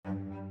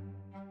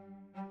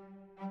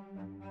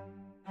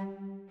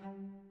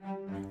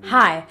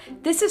Hi,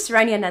 this is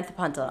Srenya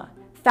Nanthapantala,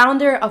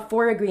 founder of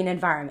For a Green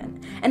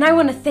Environment, and I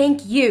want to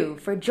thank you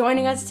for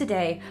joining us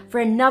today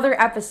for another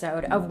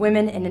episode of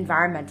Women in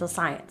Environmental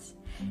Science.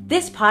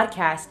 This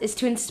podcast is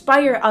to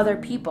inspire other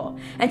people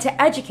and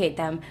to educate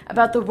them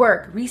about the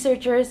work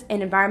researchers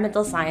in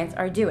environmental science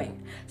are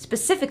doing,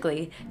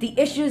 specifically the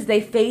issues they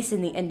face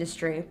in the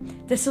industry,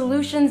 the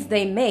solutions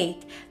they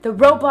make, the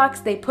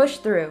roadblocks they push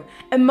through,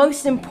 and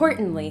most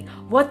importantly,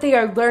 what they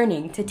are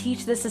learning to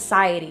teach the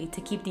society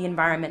to keep the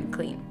environment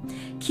clean.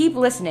 Keep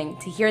listening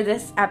to hear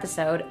this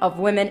episode of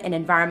Women in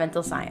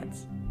Environmental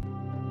Science.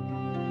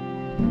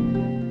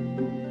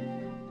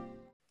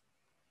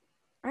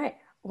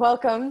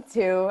 Welcome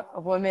to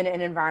Women in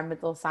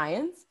Environmental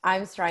Science.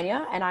 I'm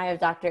Srenya, and I have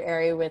Dr.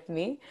 Ari with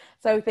me.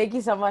 So thank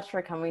you so much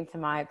for coming to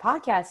my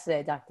podcast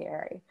today, Dr.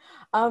 Ari.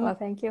 Well,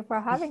 thank you for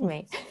having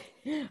me.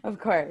 Of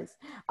course.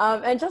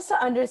 And just to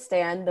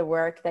understand the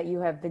work that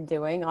you have been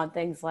doing on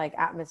things like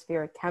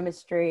atmospheric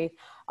chemistry,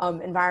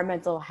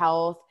 environmental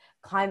health,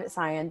 climate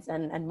science,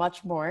 and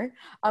much more,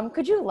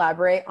 could you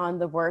elaborate on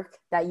the work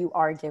that you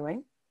are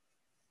doing?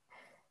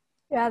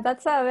 Yeah,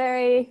 that's a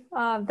very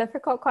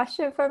difficult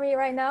question for me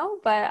right now,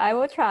 but I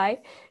will try.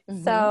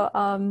 Mm-hmm.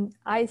 So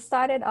I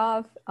started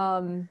off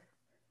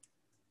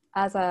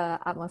as an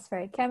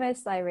atmospheric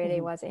chemist. I really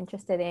was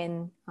interested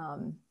in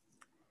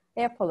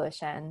air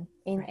pollution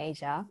in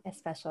Asia,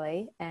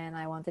 especially, and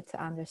I wanted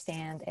to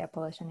understand air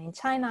pollution in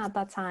China at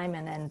that time,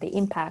 and then the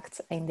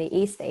impact in the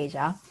East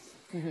Asia.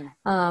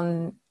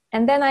 And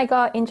then I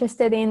got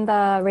interested in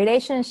the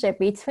relationship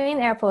between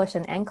air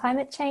pollution and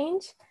climate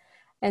change.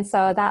 And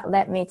so that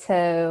led me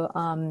to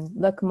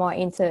look more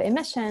into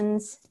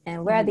emissions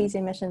and where these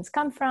emissions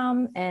come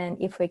from, and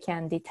if we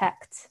can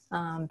detect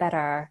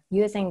better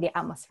using the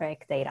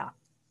atmospheric data.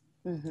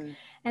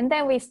 And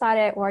then we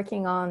started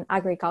working on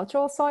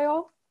agricultural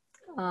soil.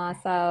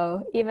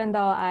 So even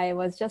though I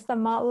was just a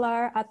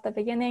modeler at the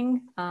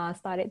beginning,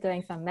 started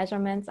doing some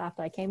measurements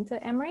after I came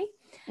to Emory.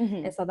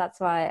 And so that's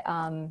what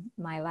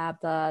my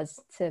lab does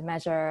to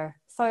measure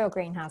soil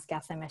greenhouse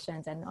gas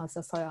emissions and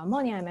also soil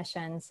ammonia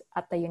emissions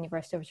at the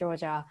University of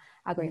Georgia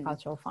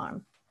Agricultural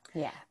Farm.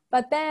 Yeah.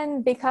 But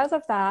then because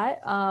of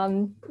that,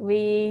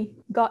 we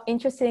got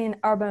interested in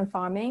urban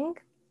farming.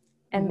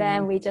 And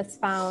then we just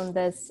found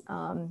this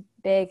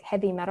big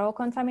heavy metal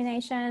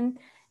contamination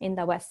in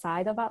the west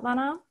side of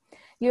Atlanta.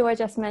 You were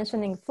just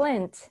mentioning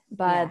Flint,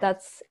 but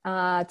that's,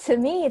 to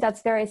me,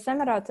 that's very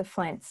similar to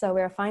Flint. So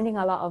we're finding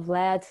a lot of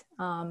lead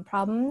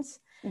problems.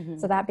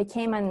 So that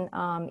became an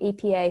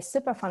EPA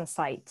Superfund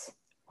site.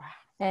 Wow.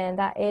 And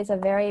that is a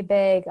very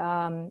big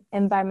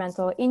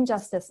environmental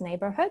injustice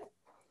neighborhood.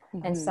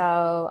 And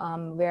so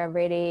we're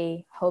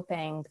really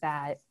hoping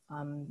that,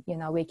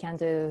 we can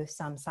do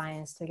some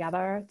science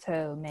together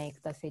to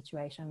make the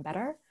situation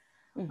better.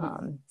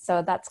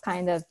 So that's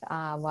kind of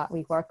what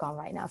we work on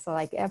right now. So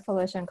like air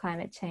pollution,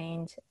 climate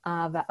change,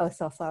 but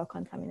also soil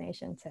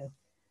contamination too.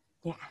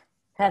 Yeah,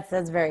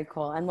 that's very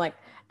cool. I'm like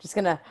just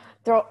gonna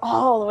throw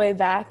all the way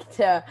back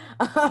to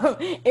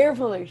air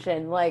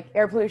pollution, like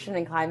air pollution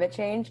and climate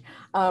change.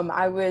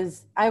 I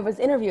was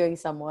interviewing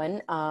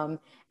someone,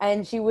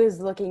 and she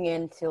was looking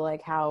into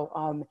like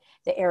how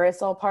the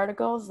aerosol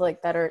particles,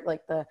 like that are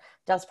like the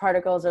dust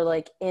particles, are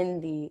like in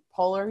the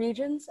polar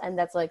regions, and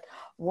that's like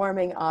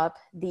warming up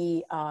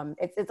the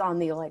it's on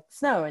the like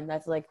snow, and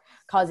that's like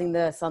causing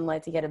the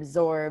sunlight to get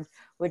absorbed,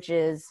 which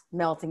is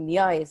melting the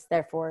ice,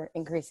 therefore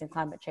increasing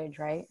climate change,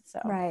 right? So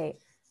right.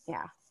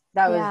 Yeah.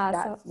 That was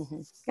that.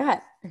 So, Go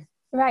ahead.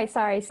 Right.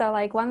 Sorry. So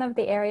like one of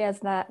the areas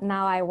that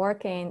now I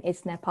work in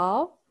is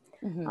Nepal.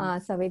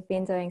 So we've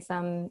been doing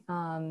some,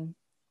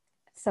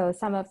 so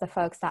some of the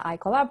folks that I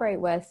collaborate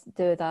with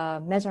do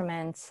the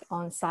measurements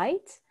on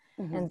site.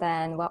 And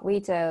then what we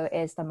do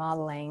is the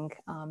modeling,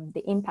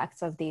 the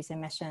impacts of these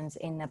emissions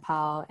in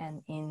Nepal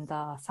and in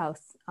the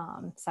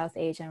South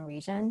Asian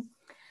region.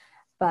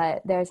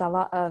 But there's a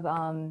lot of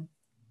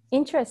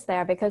interest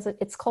there because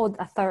it's called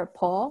a third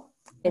pole.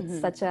 It's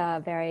such a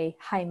very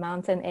high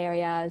mountain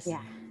areas.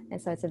 Yeah.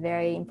 And so it's a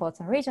very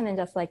important region. And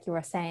just like you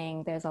were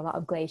saying, there's a lot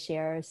of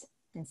glaciers.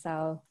 And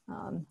so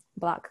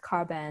black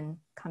carbon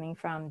coming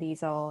from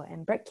diesel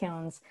and brick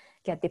kilns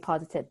get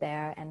deposited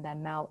there and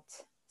then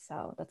melt.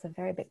 So that's a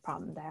very big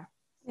problem there.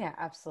 Yeah,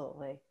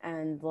 absolutely.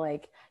 And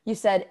like you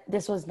said,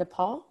 this was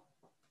Nepal?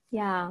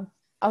 Yeah.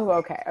 Oh,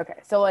 okay. Okay.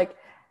 So like,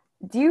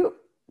 do you,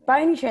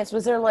 by any chance,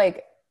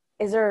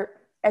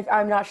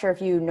 I'm not sure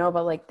if you know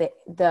about like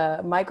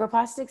the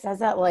microplastics, has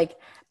that like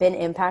been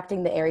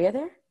impacting the area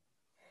there?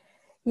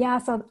 Yeah,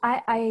 so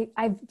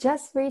I've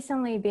just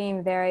recently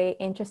been very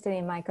interested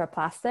in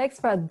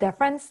microplastics for a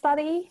different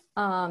study.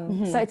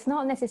 So it's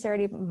not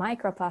necessarily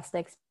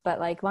microplastics, but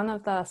like one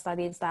of the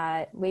studies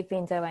that we've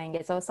been doing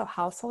is also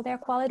household air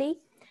quality.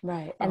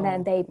 Right. And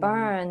then they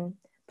burn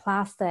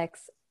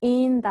plastics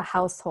in the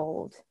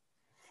household,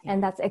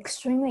 and that's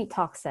extremely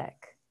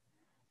toxic.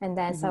 And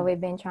then so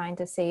we've been trying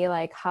to see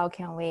like how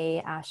can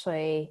we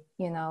actually,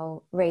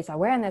 raise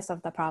awareness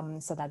of the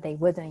problem so that they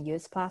wouldn't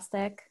use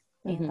plastic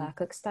in the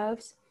cook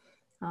stoves.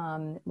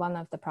 one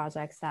of the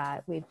projects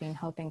that we've been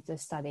hoping to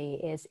study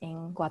is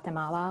in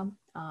Guatemala,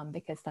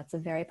 because that's a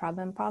very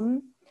prevalent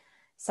problem.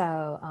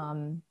 So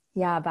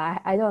yeah,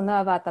 but I don't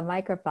know about the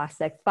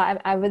microplastics, but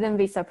I wouldn't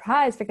be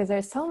surprised because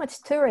there's so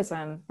much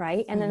tourism,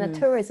 right? And then the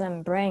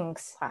tourism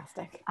brings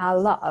Plastic. a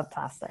lot of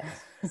plastic.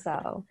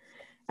 So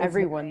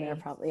Everyone there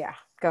probably, yeah.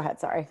 Go ahead,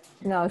 sorry.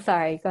 No,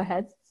 sorry, go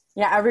ahead.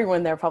 Yeah,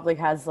 everyone there probably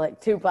has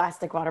like 2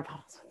 plastic water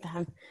bottles with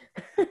them.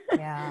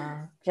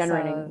 Yeah.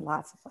 Generating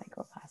lots of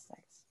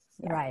microplastics.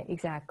 Yeah. Right,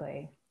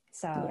 exactly.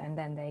 So, and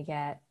then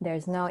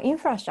there's no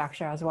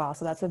infrastructure as well.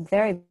 So that's a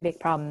very big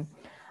problem.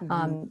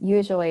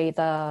 Usually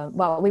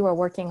we were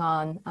working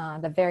on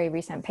the very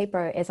recent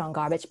paper is on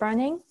garbage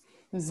burning.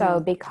 So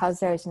because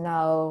there's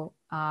no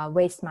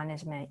waste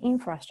management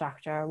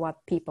infrastructure,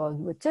 what people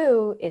would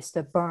do is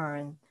to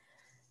burn,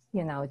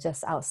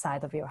 just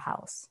outside of your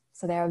house.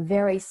 So there are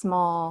very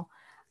small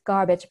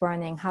garbage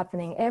burning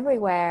happening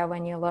everywhere.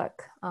 When you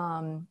look,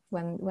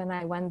 when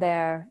I went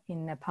there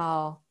in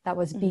Nepal, that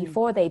was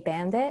before they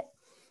banned it.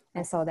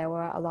 And so there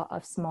were a lot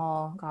of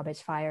small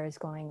garbage fires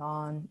going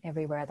on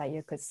everywhere that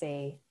you could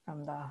see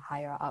from the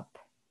higher up.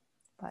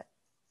 But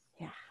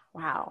yeah,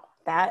 wow,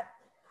 that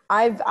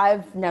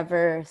I've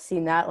never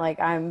seen that. Like,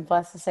 I'm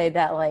blessed to say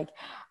that like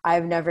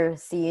I've never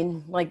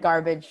seen like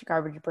garbage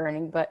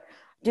burning. But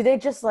do they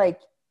just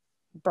like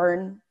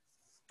burn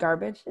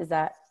garbage? Is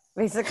that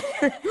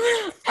basically?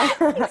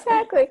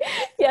 Exactly.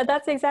 Yeah,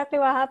 that's exactly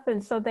what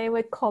happened. So they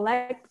would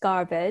collect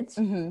garbage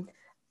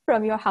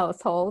from your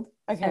household,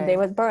 and they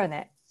would burn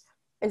it.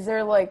 Is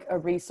there like a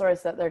resource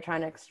that they're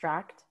trying to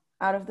extract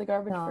out of the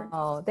garbage?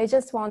 No, they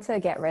just want to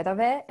get rid of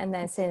it. And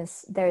then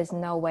since there's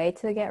no way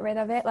to get rid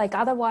of it, like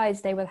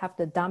otherwise they would have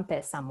to dump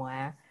it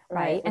somewhere,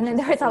 right? And then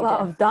there's a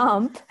lot of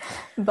dump,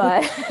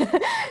 but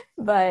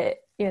but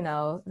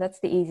that's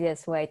the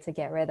easiest way to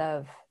get rid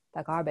of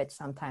the garbage,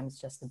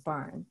 sometimes just to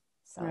burn.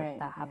 So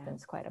that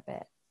happens quite a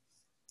bit.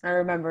 I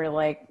remember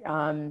like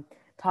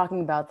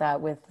talking about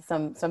that with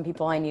some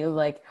people I knew,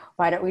 like,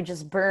 why don't we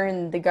just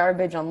burn the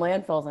garbage on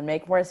landfills and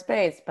make more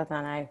space? But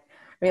then I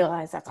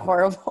realized that's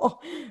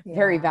horrible.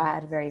 Very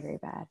bad, very, very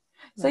bad.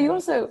 So you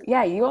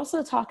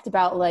also talked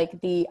about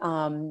like the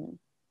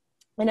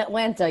in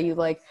Atlanta, you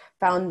like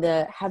found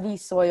the heavy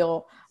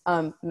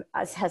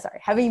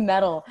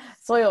metal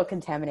soil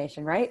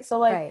contamination, right? So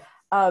like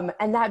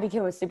and that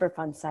became a super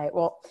fun site.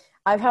 Well,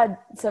 I've had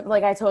some,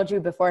 like I told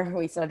you before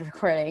we started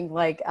recording,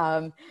 like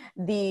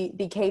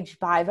the caged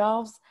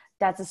bivalves.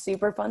 That's a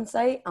super fun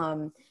site.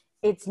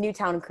 It's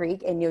Newtown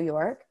Creek in New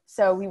York.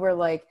 So we're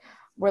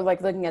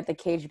looking at the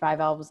caged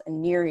bivalves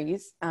and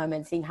Nereis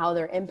and seeing how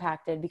they're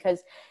impacted,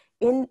 because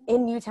in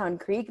Newtown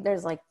Creek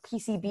there's like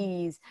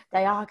PCBs,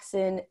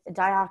 dioxin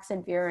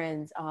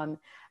furans,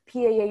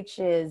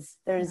 PAHs,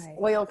 there's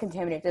oil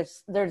contaminant,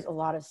 there's a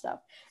lot of stuff.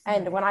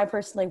 And when I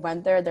personally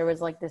went there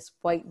was like this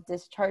white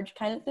discharge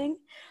kind of thing.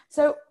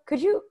 So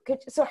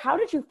so how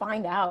did you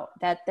find out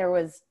that there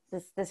was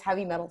this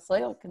heavy metal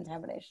soil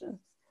contamination?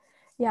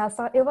 Yeah,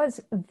 so it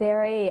was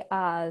very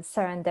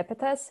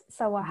serendipitous.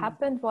 So what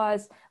happened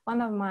was,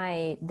 one of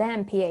my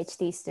then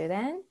PhD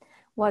students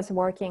was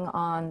working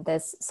on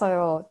this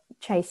soil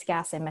trace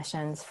gas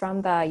emissions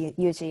from the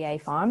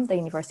UGA farm, the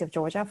University of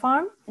Georgia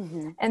farm.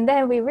 And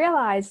then we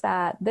realized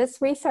that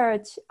this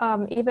research,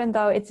 even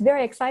though it's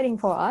very exciting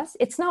for us,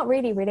 it's not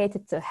really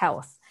related to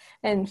health.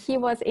 And he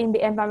was in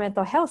the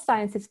environmental health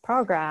sciences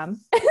program.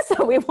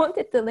 So we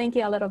wanted to link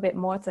it a little bit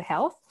more to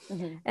health.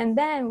 And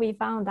then we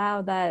found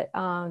out that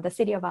the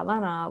city of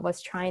Atlanta was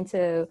trying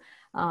to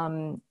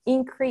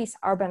increase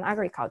urban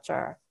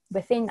agriculture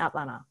within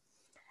Atlanta.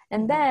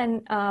 And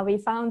then we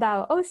found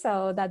out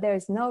also that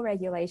there's no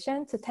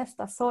regulation to test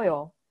the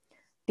soil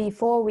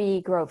before we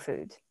grow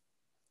food.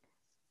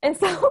 And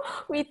so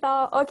we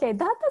thought, okay,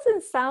 that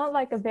doesn't sound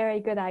like a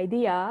very good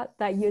idea,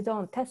 that you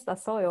don't test the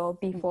soil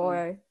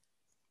before,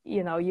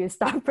 you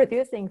start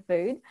producing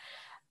food.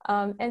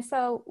 And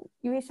so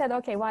we said,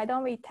 okay, why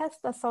don't we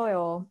test the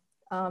soil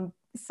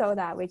so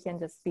that we can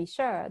just be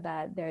sure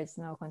that there's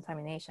no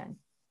contamination.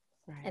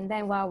 And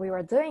then while we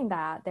were doing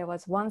that, there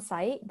was one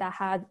site that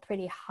had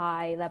pretty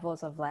high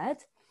levels of lead.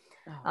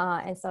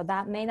 And so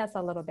that made us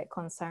a little bit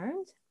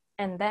concerned.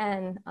 And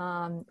then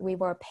we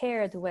were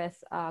paired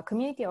with a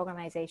community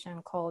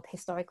organization called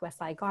Historic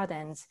Westside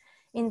Gardens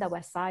in the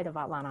west side of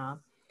Atlanta.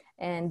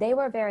 And they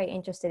were very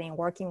interested in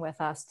working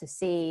with us to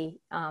see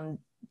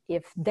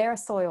if their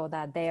soil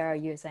that they are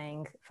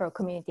using for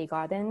community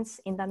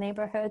gardens in the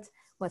neighborhood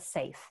was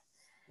safe.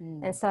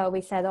 And so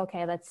we said,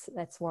 okay, let's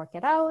work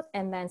it out.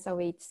 And then so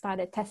we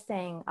started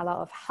testing a lot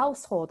of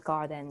household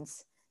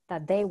gardens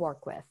that they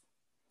work with.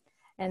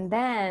 And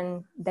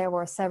then there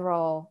were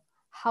several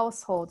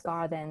household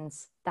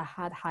gardens that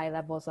had high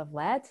levels of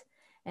lead.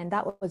 And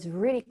that was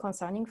really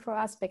concerning for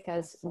us,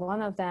 because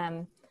one of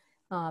them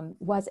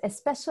was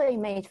especially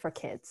made for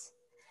kids.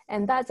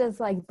 And that just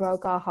like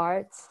broke our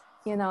hearts,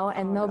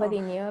 and nobody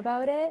knew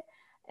about it.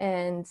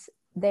 And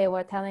they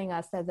were telling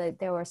us that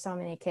there were so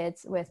many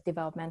kids with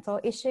developmental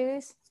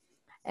issues.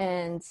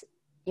 And,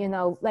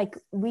 like,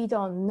 we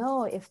don't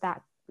know if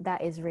that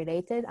that is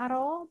related at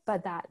all,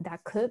 but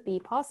that could be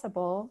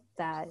possible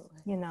that,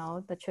 Absolutely. you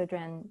know, the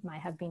children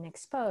might have been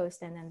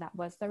exposed and then that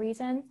was the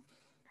reason.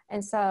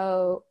 And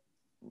so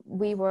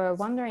we were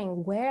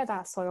wondering where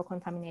that soil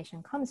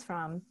contamination comes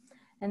from.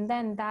 And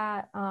then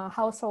that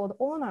household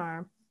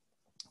owner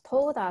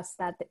told us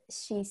that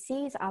she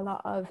sees a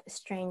lot of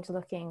strange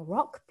looking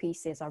rock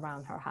pieces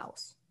around her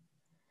house.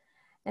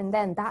 And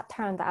then that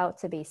turned out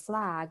to be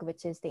slag,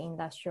 which is the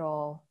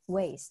industrial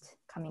waste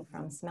coming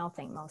from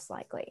smelting, most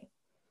likely.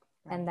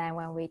 Right. And then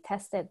when we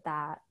tested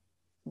that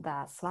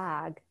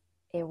slag,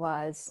 it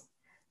was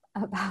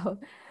about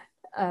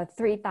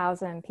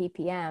 3,000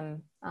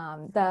 ppm.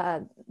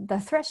 The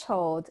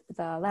threshold,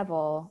 the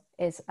level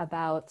is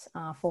about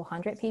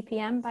 400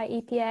 ppm by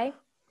EPA.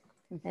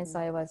 Mm-hmm. And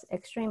so it was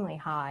extremely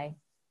high.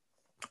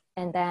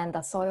 And then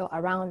the soil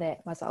around it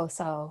was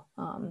also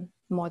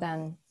more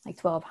than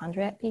like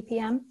 1,200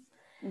 ppm.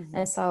 Mm-hmm.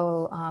 And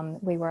so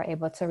we were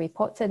able to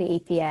report to the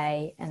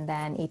EPA, and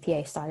then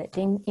EPA started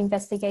the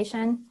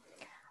investigation.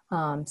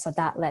 So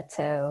that led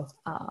to,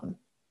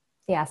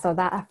 so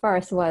that at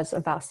first was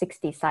about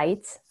 60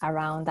 sites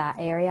around that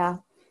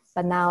area,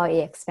 but now it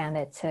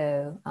expanded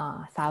to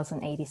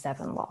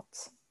 1,087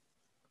 lots.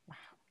 Wow.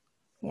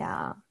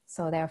 Yeah,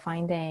 so they're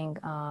finding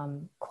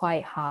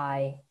quite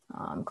high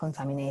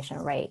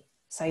contamination rate.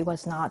 So it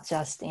was not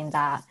just in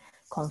that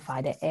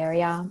confided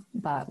area,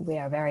 but we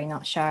are very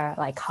not sure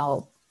like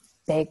how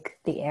big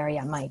the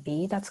area might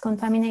be that's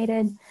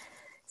contaminated.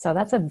 So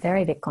that's a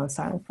very big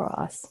concern for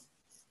us.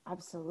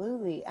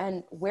 Absolutely.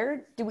 And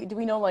where do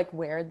we know like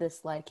where this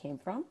slag came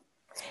from?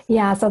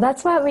 Yeah, so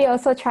that's what we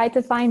also tried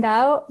to find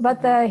out.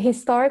 But the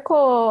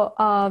historical,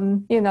 I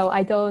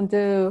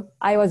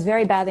was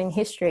very bad in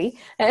history.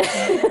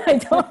 I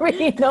don't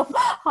really know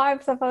how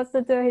I'm supposed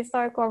to do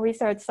historical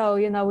research. So,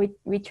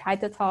 we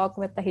tried to talk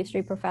with the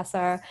history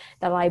professor.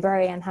 The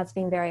librarian has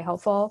been very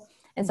helpful.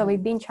 And so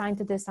we've been trying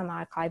to do some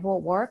archival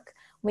work.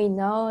 We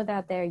know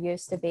that there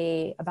used to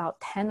be about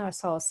 10 or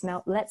so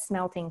lead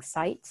smelting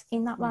sites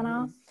in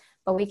Atlanta.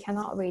 But we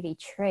cannot really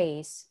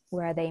trace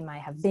where they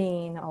might have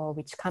been or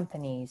which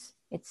companies.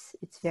 It's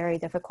very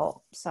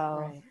difficult.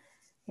 So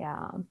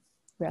yeah,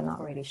 we're not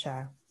really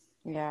sure.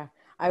 Yeah.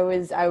 I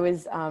was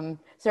so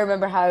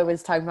remember how I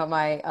was talking about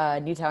my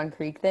Newtown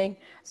Creek thing?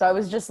 So I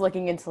was just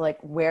looking into like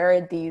where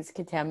these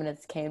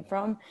contaminants came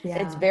from. Yeah.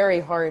 It's very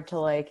hard to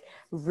like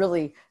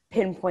really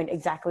pinpoint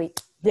exactly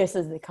this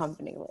is the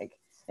company. Like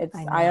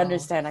I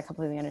understand, I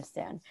completely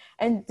understand.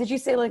 And did you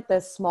say like the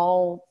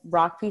small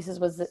rock pieces,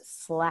 was it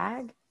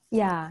slag?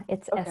 Yeah,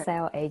 it's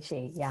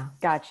SLAG. Yeah.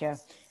 Gotcha.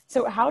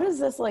 So how does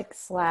this like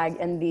slag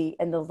and the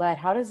lead,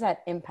 how does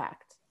that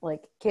impact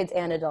like kids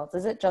and adults?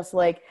 Is it just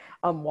like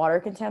water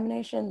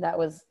contamination that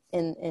was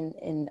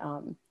in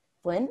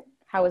Flint?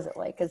 How is it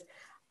like?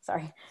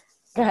 Sorry,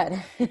 go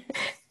ahead.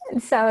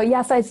 So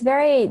it's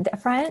very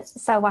different.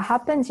 So what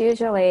happens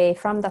usually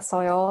from the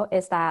soil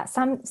is that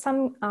some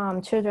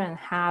children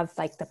have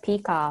like the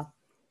pica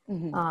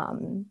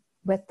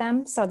with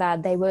them so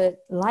that they would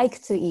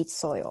like to eat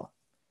soil.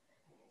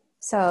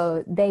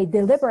 So they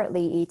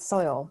deliberately eat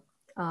soil.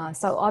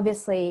 So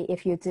obviously,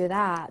 if you do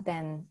that,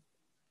 then,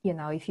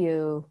 if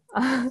you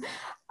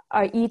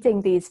are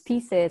eating these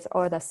pieces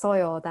or the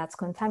soil that's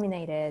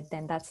contaminated,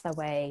 then that's the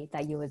way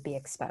that you would be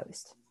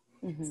exposed.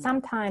 Mm-hmm.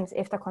 Sometimes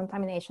if the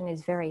contamination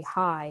is very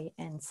high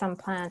and some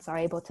plants are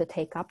able to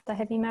take up the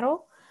heavy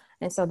metal,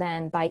 and so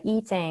then by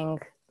eating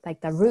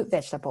like the root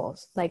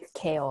vegetables, like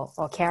kale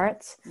or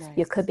carrots,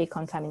 you could be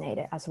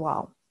contaminated as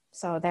well.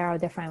 So there are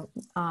different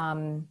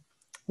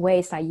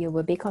ways that you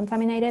would be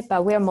contaminated,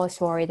 but we're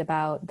most worried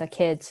about the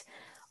kids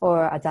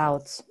or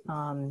adults,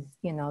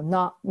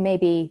 not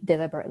maybe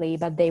deliberately,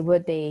 but they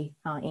would be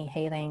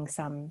inhaling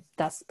some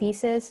dust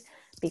pieces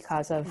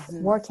because of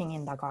working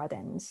in the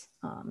gardens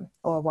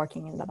or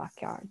working in the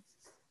backyard.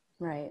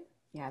 Right.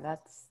 Yeah,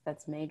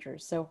 that's major.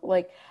 So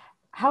like,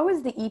 how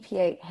is the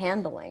EPA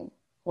handling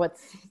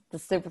what's the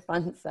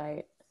Superfund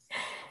site?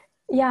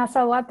 Yeah,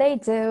 so what they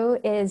do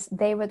is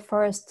they would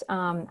first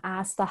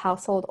ask the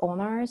household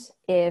owners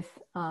if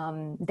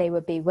they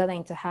would be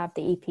willing to have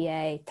the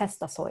EPA test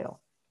the soil.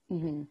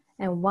 Mm-hmm.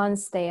 And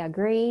once they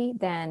agree,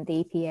 then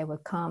the EPA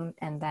would come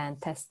and then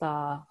test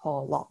the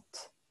whole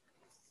lot.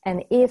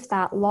 And if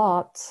that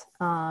lot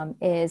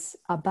is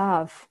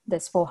above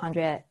this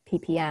 400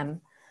 ppm,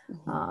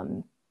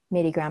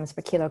 milligrams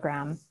per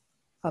kilogram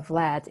of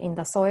lead in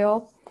the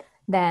soil,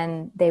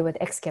 then they would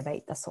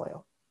excavate the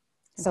soil.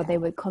 So they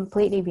would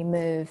completely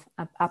remove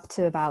up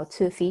to about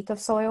 2 feet of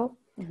soil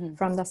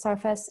from the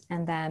surface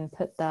and then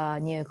put the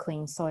new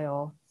clean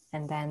soil,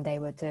 and then they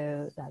would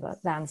do the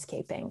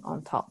landscaping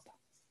on top.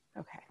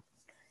 Okay.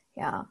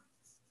 Yeah.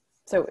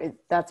 So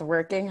that's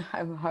working.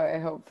 I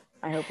hope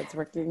it's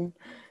working.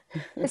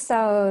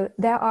 So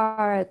there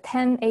are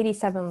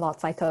 1087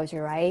 lots, I told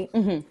you, right?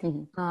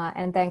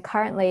 And then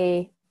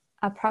currently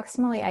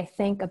approximately, I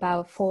think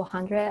about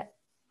 400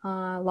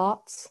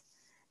 lots.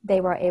 They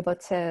were able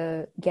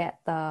to get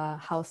the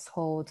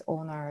household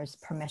owner's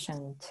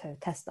permission to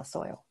test the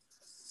soil.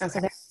 Okay. So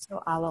there's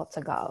still a lot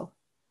to go.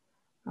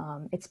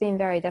 it's been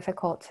very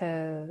difficult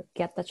to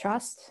get the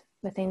trust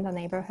within the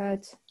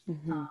neighborhood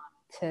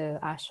to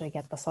actually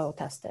get the soil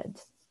tested.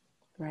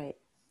 Right.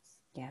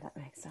 Yeah, that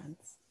makes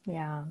sense.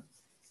 Yeah.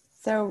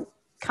 So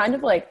kind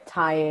of like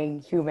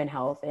tying human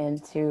health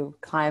into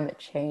climate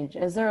change,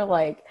 is there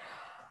like,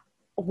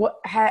 what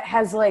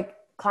has like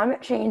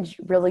climate change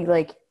really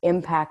like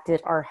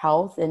impacted our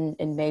health in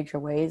major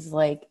ways?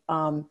 Like,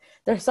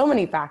 there's so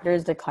many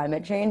factors to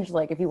climate change.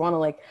 Like if you want to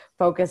like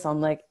focus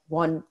on like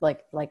one,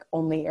 like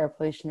only air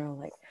pollution, or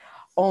like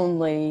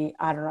only,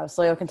 I don't know,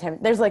 soil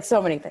contamination, there's like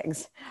so many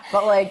things,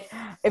 but like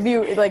if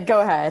you like,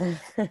 go ahead.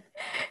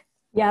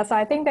 Yeah, so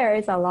I think there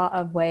is a lot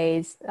of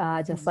ways,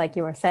 just like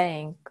you were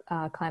saying,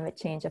 climate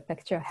change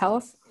affects your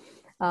health.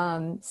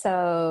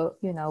 So,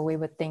 we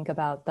would think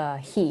about the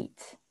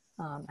heat.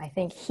 I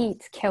think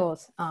heat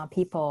kills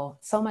people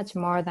so much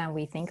more than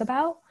we think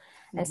about.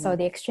 And so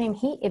the extreme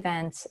heat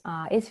event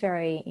is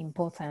very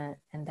important.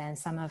 And then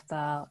some of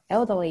the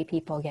elderly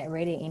people get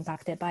really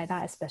impacted by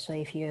that,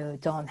 especially if you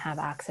don't have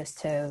access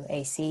to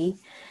AC.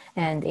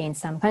 And in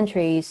some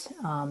countries,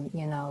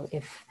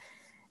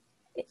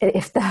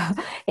 if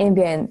the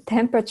ambient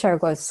temperature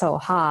goes so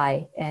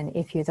high and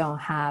if you don't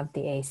have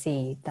the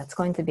AC, that's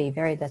going to be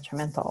very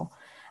detrimental.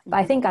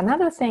 But I think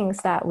another things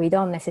that we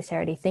don't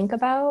necessarily think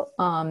about,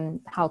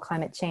 how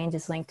climate change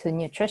is linked to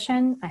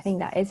nutrition, I think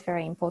that is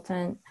very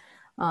important.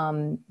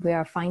 We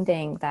are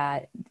finding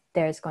that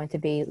there's going to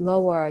be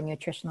lower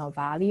nutritional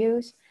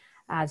values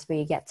as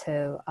we get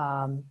to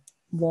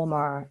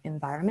warmer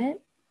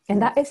environment.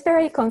 And that is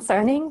very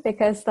concerning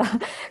because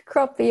the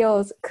crop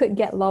yields could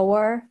get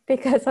lower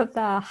because of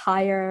the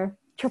higher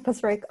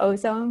tropospheric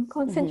ozone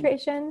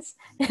concentrations.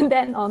 And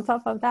then on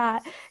top of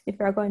that, if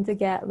you're going to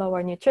get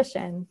lower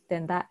nutrition,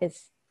 then that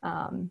is,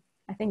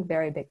 I think,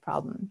 very big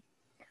problem.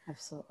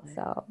 Absolutely.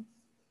 So,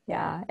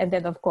 yeah. And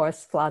then, of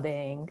course,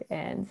 flooding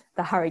and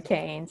the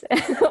hurricanes.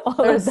 And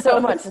all there's of so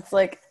those. much. It's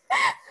like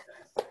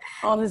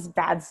all this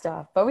bad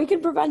stuff, but we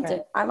can prevent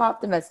it. I'm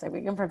optimistic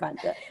we can prevent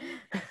it.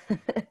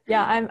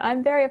 Yeah,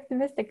 I'm very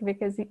optimistic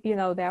because,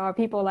 there are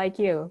people like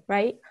you,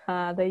 right?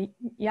 The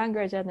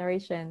younger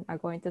generation are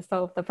going to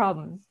solve the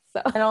problem.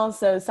 So. And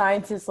also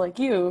scientists like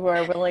you who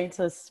are willing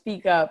to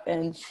speak up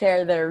and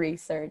share their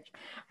research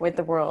with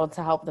the world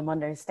to help them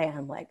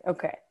understand, like,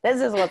 okay, this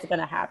is what's going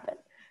to happen.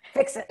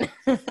 Fix it.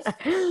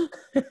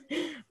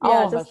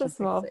 Yeah, just a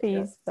small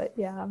piece, but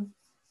yeah.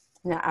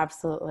 Yeah,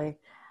 absolutely.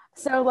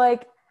 So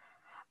like,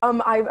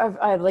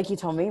 I like you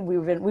told me,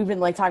 we've been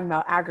like talking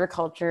about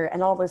agriculture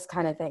and all this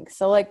kind of thing.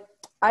 So like,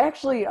 I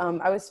actually,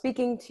 I was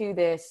speaking to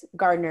this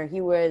gardener.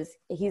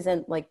 He's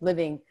in like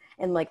living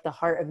in like the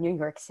heart of New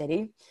York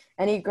City,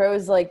 and he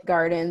grows like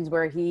gardens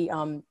where he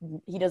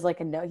does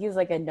like he's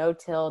like a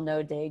no-till,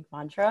 no-dig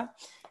mantra.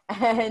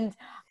 And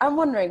I'm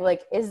wondering,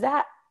 like, is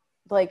that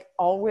like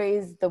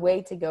always the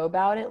way to go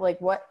about it? Like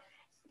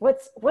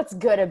what's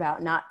good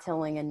about not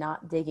tilling and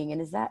not digging?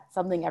 And is that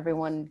something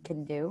everyone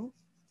can do?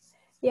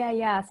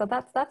 Yeah. So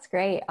that's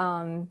great.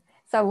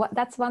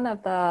 That's one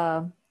of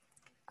the,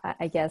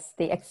 I guess,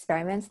 the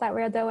experiments that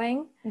we're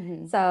doing.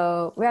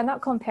 So we're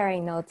not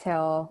comparing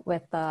no-till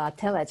with the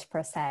tillage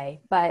per se,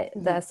 but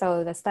the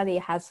study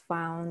has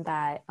found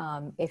that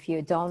if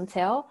you don't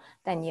till,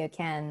 then you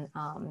can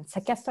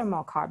sequester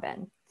more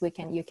carbon.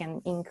 You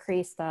can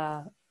increase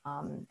the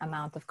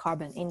amount of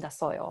carbon in the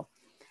soil,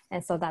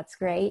 and so that's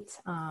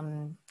great.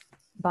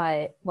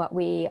 But what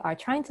we are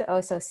trying to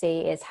also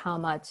see is how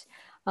much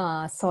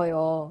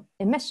soil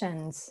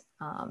emissions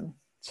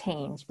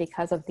change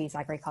because of these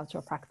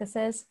agricultural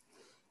practices.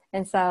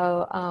 And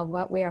so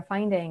what we are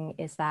finding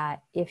is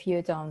that if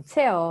you don't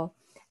till,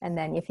 and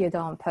then if you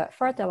don't put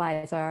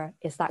fertilizer,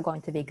 is that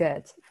going to be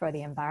good for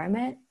the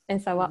environment?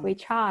 And so what we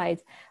tried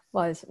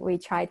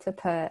to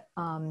put,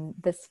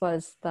 this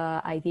was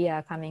the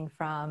idea coming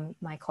from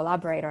my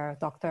collaborator,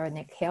 Dr.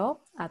 Nick Hill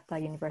at the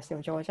University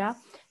of Georgia.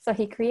 So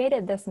he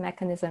created this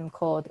mechanism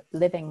called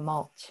living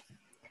mulch.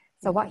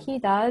 So what he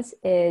does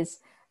is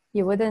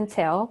you wouldn't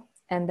till,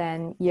 and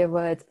then you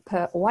would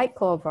put white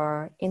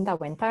clover in the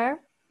winter.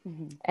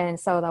 And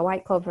so the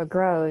white clover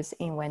grows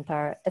in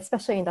winter,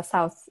 especially in the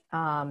South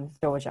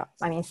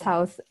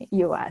South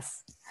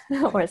US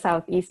or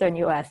Southeastern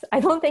US.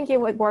 I don't think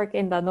it would work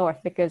in the North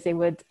because it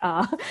would,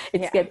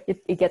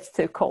 it gets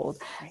too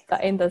cold. Right.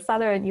 But in the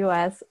Southern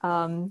US,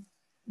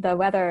 the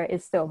weather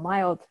is still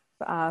mild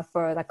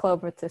for the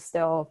clover to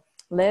still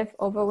live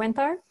over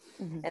winter.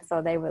 And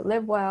so they would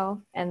live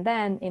well. And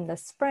then in the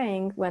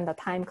spring, when the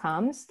time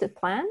comes to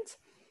plant,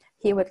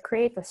 he would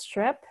create a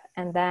strip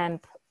and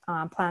then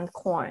plant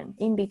corn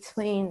in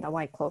between the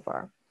white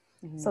clover.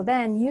 So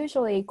then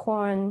usually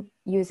corn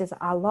uses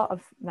a lot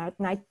of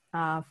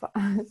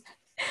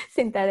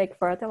synthetic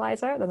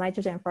fertilizer, the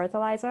nitrogen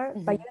fertilizer,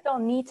 but you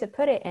don't need to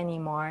put it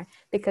anymore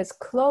because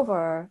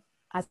clover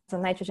as a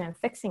nitrogen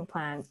fixing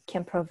plant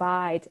can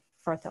provide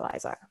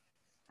fertilizer.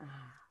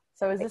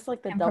 So is this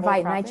like the double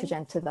provide cropping?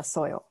 Nitrogen to the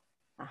soil?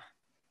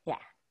 Yeah.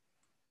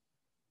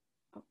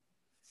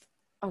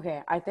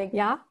 Okay, I think.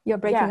 Yeah, you're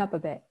breaking up a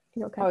bit.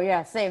 You okay? Oh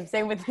yeah,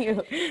 same with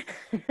you.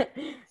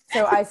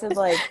 So I said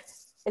like,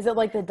 Is it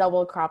like the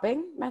double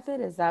cropping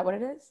method? Is that what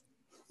it is?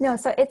 No,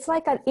 so it's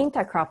like an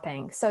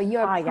intercropping. So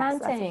you're Yes, that's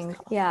what planting, it's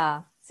called.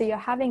 yeah. So you're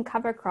having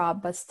cover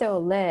crop, but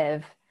still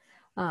live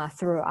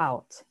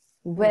throughout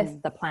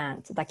with the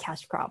plant, the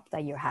cash crop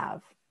that you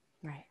have.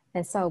 Right.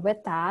 And so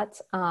with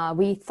that,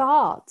 we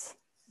thought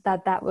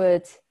that that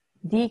would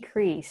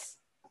decrease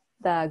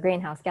the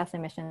greenhouse gas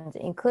emissions,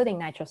 including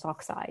nitrous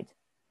oxide.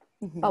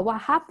 But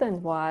what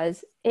happened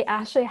was it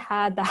actually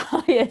had the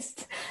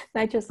highest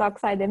nitrous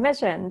oxide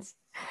emissions.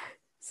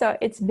 So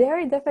it's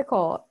very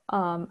difficult,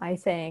 I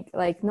think.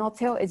 Like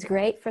no-till is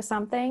great for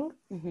something,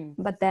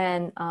 but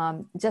then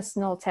just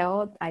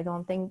no-till, I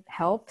don't think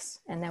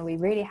helps. And then we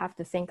really have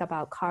to think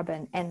about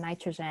carbon and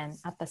nitrogen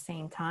at the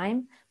same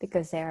time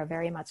because they are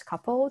very much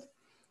coupled.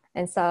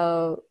 And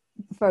so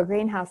for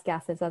greenhouse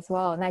gases as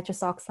well,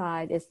 nitrous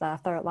oxide is the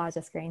third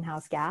largest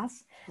greenhouse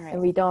gas. Right.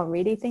 And we don't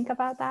really think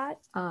about that.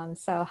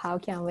 So how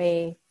can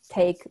we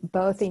take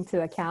both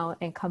into account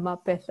and come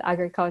up with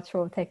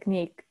agricultural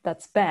technique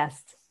that's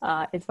best?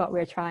 It's what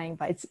we're trying,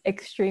 but it's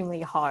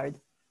extremely hard.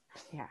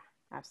 Yeah,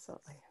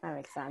 absolutely. That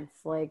makes sense.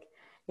 Like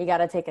you got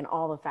to take in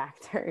all the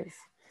factors.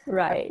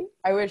 Right.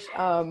 I wish,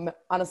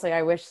 honestly,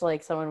 I wish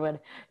like someone would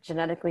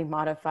genetically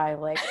modify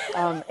like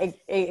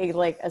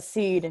a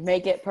seed and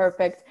make it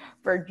perfect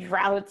for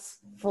droughts,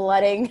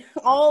 flooding,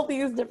 all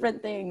these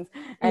different things,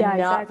 and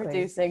not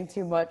producing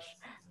too much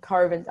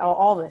carbon,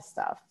 all this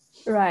stuff.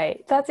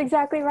 Right. That's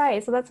exactly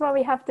right. So that's what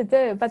we have to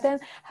do. But then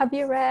have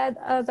you read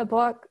the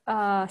book,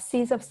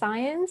 Seeds of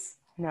Science?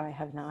 No, I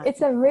have not.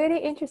 It's a really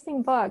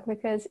interesting book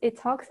because it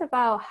talks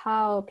about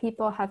how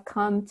people have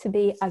come to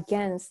be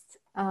against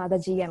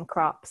the GM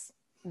crops.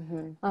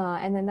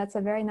 And then that's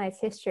a very nice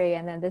history.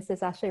 And then this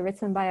is actually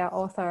written by an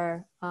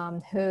author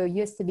who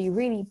used to be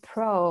really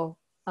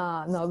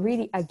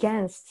really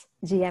against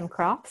GM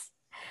crops,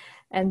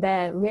 and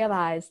then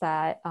realized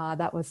that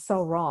that was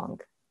so wrong.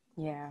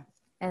 Yeah.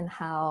 And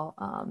how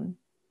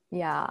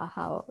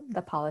how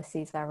the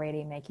policies are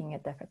really making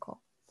it difficult.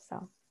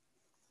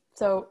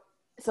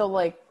 So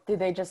like, did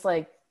they just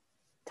like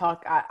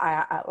talk?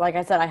 I like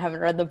I said, I haven't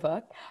read the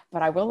book,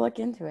 but I will look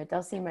into it. It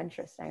does seem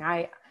interesting.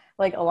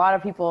 Like a lot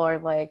of people are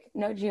like,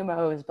 no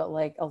GMOs, but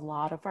like a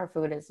lot of our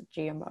food is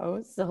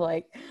GMOs. So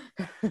like,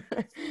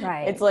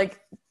 right. It's like,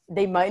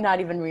 they might not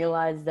even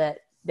realize that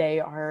they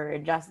are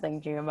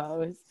ingesting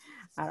GMOs.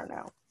 I don't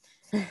know.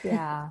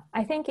 Yeah,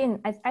 I think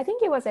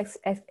it was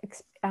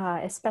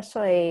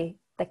especially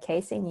the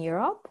case in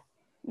Europe.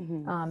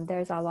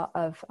 There's a lot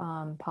of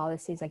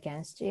policies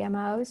against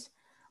GMOs,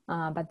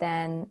 but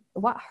then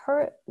what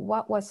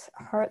was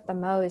hurt the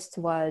most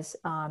was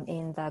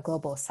in the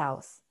global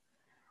South.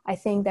 I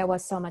think there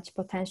was so much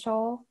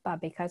potential, but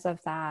because of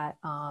that,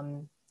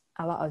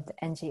 a lot of the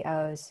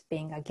NGOs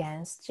being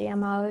against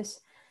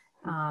GMOs,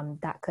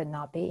 that could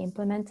not be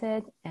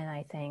implemented, and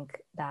I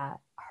think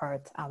that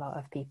hurt a lot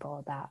of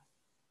people that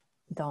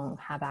don't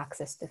have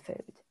access to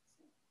food.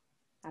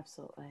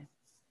 Absolutely.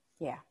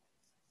 Yeah.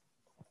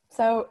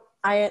 So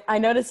I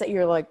noticed that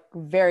you're like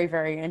very,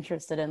 very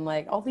interested in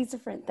like all these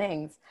different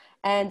things.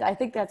 And I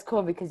think that's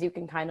cool because you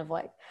can kind of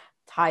like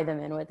tie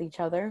them in with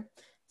each other.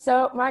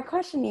 So my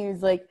question to you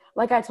is like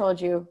I told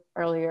you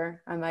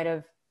earlier,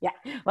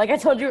 like I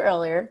told you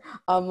earlier,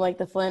 like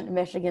the Flint,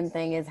 Michigan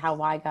thing is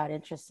how I got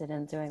interested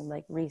in doing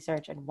like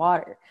research in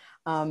water.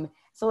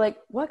 So like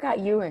what got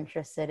you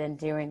interested in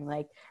doing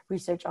like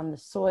research on the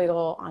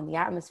soil, on the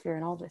atmosphere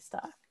and all this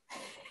stuff?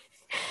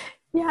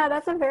 Yeah,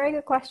 that's a very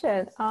good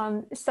question.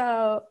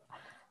 So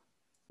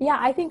yeah,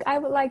 I think I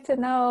would like to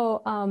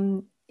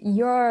know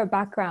your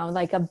background,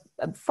 like a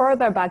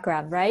further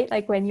background, right?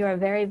 Like when you were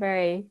very,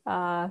 very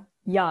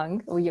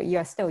young, well,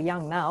 you're still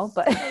young now,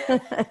 but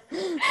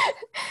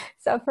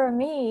so for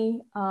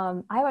me,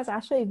 I was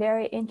actually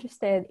very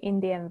interested in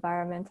the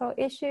environmental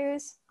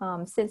issues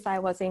since I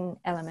was in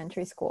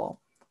elementary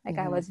school. Like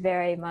I was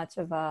very much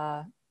of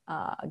a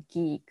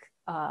geek,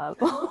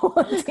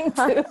 wanting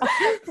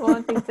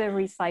to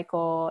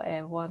recycle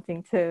and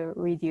wanting to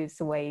reduce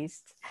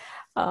waste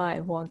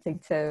and wanting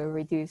to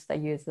reduce the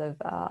use of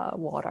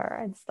water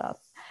and stuff.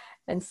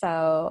 And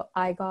so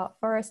I got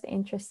first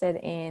interested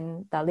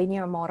in the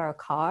linear motor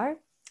car,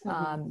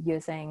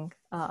 using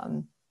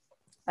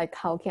like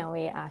how can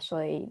we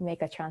actually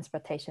make a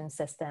transportation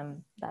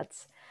system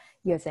that's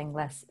using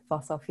less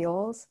fossil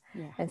fuels.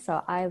 Yeah. And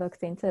so I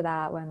looked into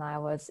that when I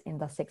was in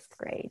the 6th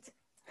grade.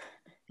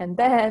 And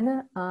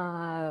then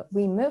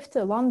we moved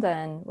to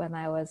London when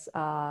I was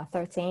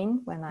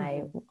 13, when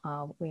I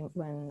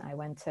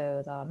went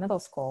to the middle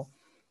school.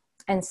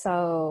 And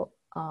so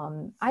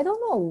I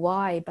don't know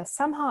why, but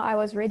somehow I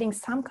was reading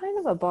some kind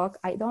of a book.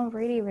 I don't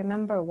really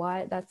remember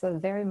why. That's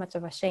very much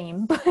of a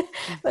shame.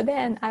 But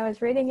then I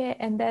was reading it,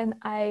 and then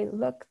I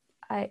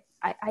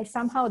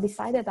somehow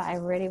decided that I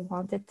really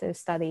wanted to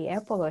study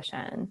air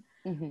pollution.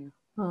 And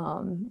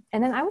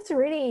then I was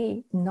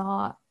really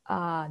not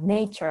a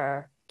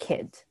nature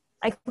kid.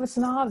 I was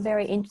not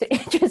very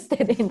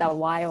interested in the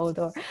wild,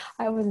 or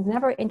I was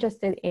never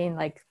interested in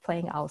like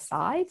playing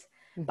outside.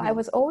 But I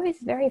was always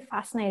very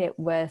fascinated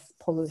with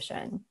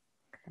pollution.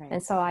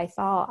 And so I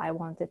thought I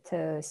wanted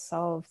to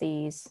solve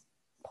these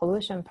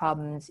pollution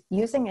problems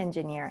using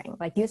engineering,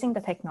 like using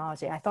the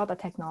technology. I thought the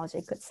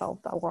technology could solve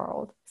the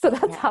world. So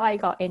that's how I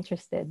got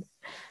interested.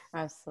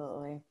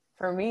 Absolutely.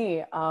 For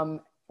me,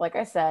 like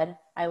I said,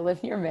 I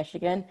live near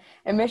Michigan.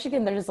 In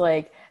Michigan, there's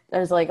like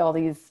all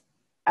these,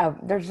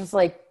 there's just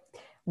like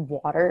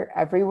water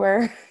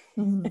everywhere,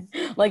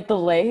 like the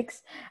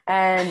lakes.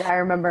 And I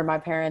remember my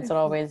parents would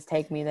always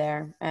take me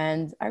there,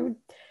 and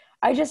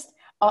I just,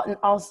 and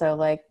also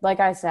like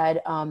I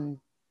said,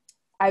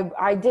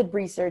 I did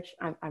research.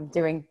 I'm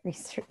doing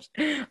research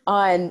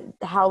on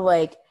how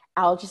like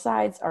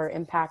algicides are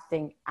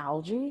impacting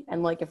algae,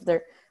 and like if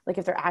they're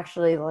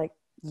actually like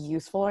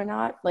useful or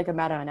not, like a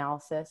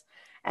meta-analysis.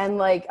 And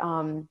like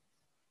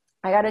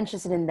I got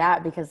interested in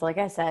that because, like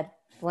I said,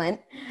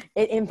 Flint,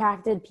 it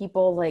impacted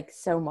people like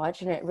so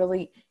much, and it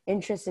really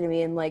interested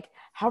me in like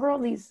how are all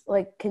these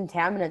like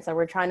contaminants that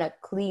we're trying to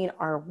clean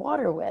our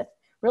water with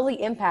really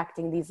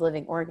impacting these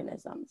living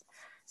organisms.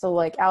 So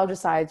like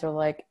algicides are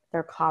like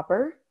they're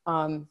copper,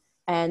 and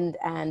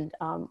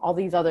all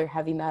these other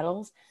heavy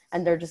metals,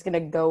 and they're just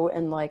gonna go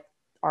in like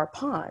our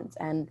ponds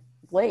and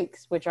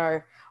lakes, which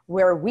are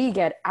where we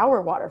get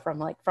our water from,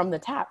 like from the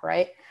tap,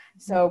 right?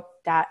 So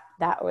that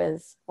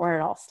was where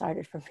it all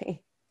started for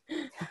me.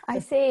 I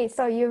see.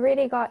 So you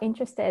really got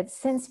interested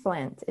since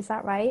Flint, is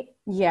that right?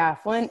 Yeah,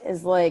 Flint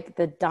is like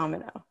the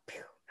domino.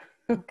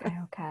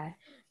 Okay.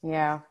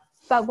 Yeah.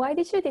 But why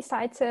did you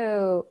decide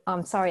to,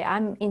 sorry,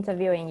 I'm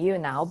interviewing you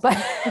now, but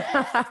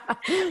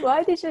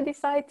why did you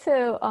decide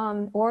to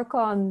work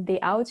on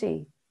the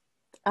algae?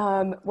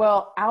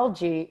 Well,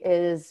 algae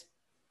is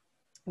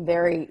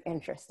very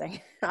interesting.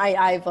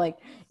 I've like,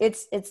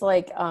 it's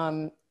like,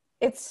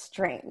 it's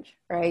strange,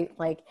 right?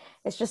 Like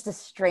it's just a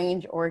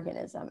strange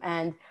organism.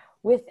 And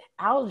with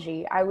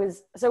algae, I'm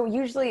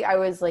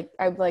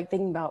like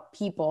thinking about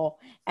people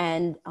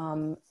and,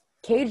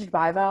 caged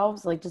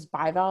bivalves, like just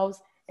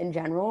bivalves in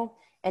general,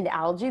 and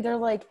algae, they're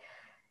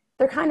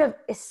kind of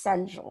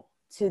essential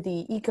to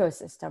the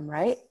ecosystem,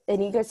 right? An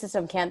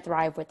ecosystem can't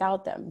thrive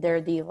without them. They're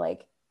the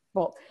like,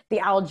 well, the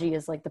algae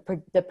is like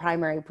the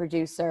primary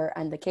producer,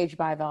 and the cage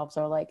bivalves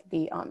are like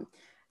the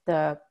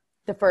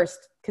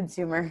first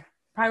consumer,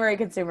 primary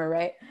consumer,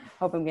 right?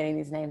 Hope I'm getting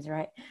these names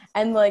right.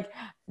 And like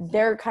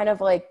they're kind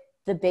of like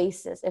the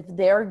basis. If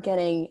they're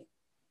getting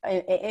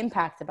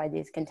impacted by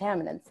these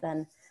contaminants,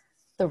 then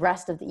the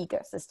rest of the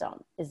ecosystem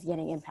is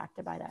getting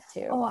impacted by that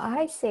too. Oh,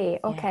 I see.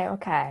 Okay, Yeah.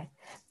 okay.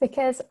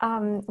 Because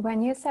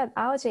when you said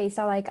algae,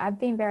 so like I've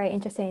been very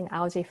interested in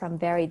algae from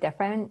very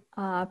different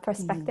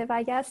perspective,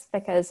 I guess,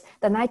 because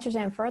the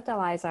nitrogen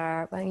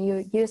fertilizer, when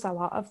you use a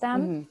lot of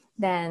them,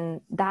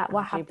 then that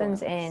what Algae happens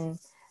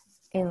blooms.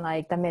 in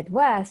like the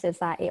Midwest is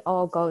that it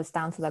all goes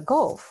down to the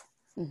Gulf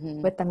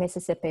with the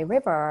Mississippi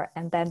River,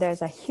 and then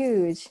there's a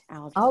huge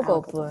algal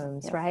Algal bloom.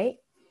 blooms, Yep. right?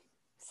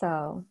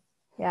 So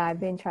yeah, I've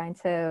been trying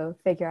to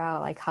figure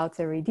out like how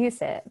to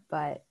reduce it,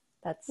 but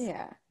that's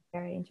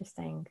very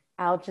interesting.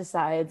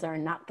 Algicides are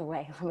not the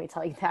way, let me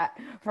tell you that,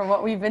 from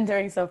what we've been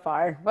doing so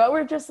far. But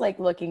we're just like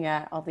looking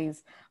at all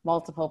these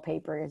multiple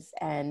papers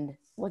and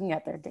looking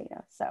at their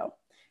data. So,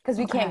 because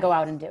we can't go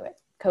out and do it,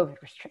 COVID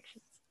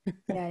restrictions.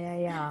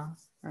 Yeah.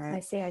 Right.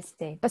 I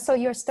see. But so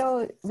you're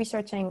still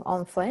researching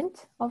on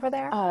Flint over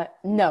there?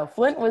 No,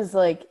 Flint was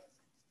like,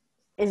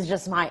 is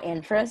just my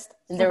interest.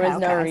 There was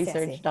no I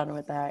research see. done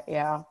with that.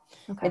 Yeah.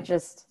 Okay. It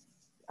just,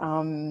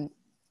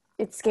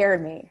 it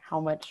scared me how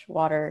much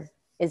water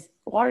is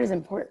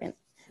important,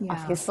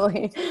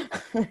 obviously.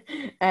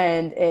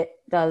 And it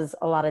does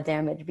a lot of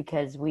damage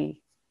because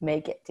we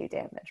make it do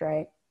damage,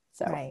 right?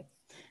 So,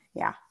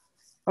 yeah.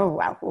 Oh,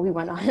 wow. We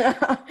went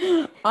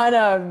on, on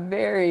a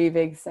very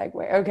big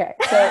segue. Okay.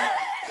 So,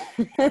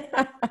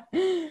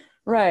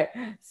 right.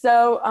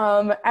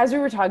 So, as we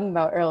were talking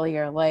about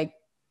earlier, like,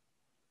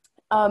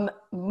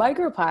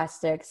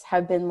 microplastics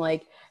have been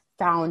like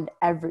found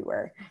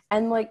everywhere.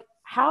 And like,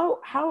 how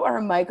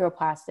are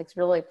microplastics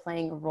really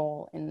playing a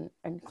role in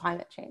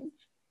climate change?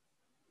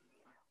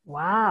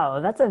 Wow,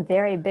 that's a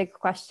very big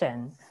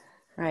question.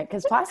 Right.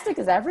 Because plastic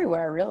is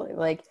everywhere, really.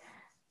 Like,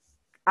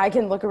 I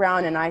can look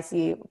around and I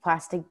see a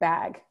plastic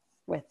bag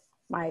with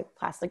my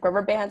plastic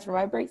rubber bands for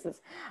my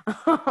braces.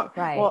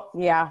 Right. Well,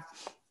 yeah.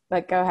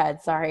 But go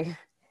ahead. Sorry.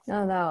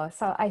 No.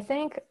 So I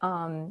think,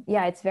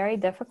 it's very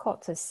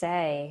difficult to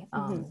say.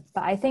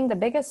 But I think the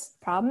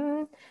biggest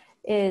problem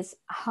is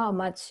how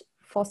much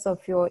fossil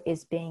fuel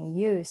is being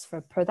used for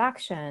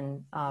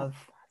production of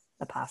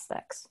the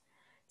plastics.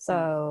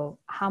 So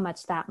how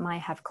much that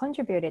might have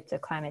contributed to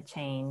climate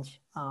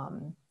change.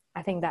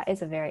 I think that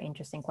is a very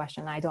interesting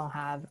question. I don't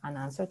have an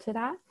answer to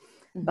that,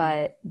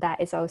 but that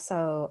is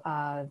also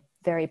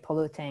very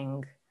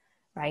polluting,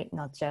 right?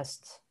 Not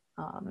just,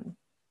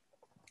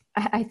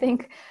 I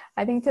think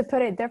to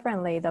put it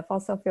differently, the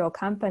fossil fuel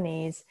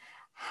companies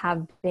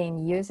have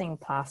been using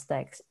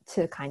plastics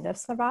to kind of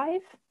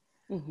survive.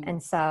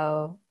 And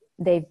so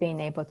they've been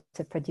able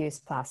to produce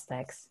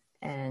plastics.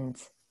 And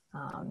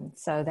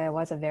so there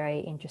was a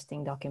very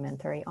interesting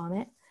documentary on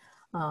it.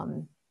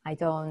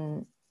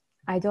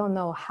 I don't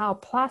know how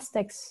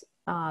plastics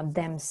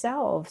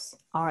themselves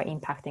are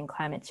impacting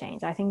climate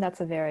change. I think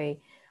that's a very,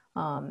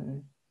 I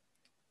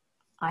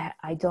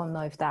don't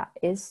know if that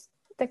is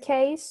the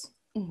case.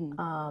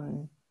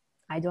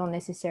 I don't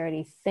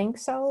necessarily think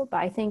so, but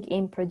I think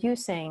in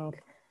producing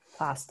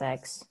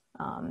plastics,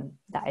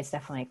 that is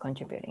definitely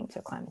contributing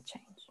to climate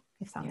change,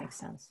 if that makes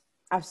sense.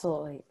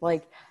 Absolutely.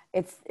 Like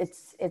it's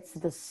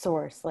the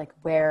source, like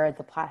where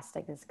the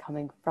plastic is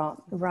coming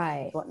from.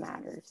 Right. What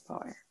matters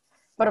more.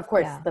 But of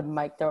course, the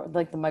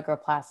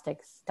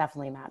microplastics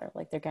definitely matter.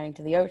 Like they're getting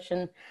to the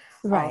ocean,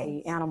 right?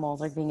 The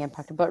animals are being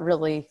impacted. But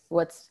really,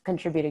 what's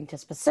contributing to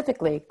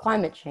specifically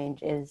climate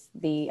change is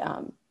the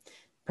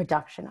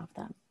production of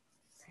them.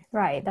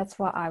 Right, that's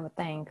what I would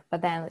think.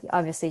 But then,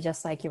 obviously,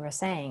 just like you were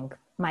saying,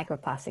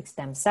 microplastics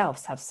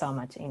themselves have so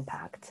much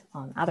impact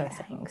on other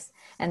things.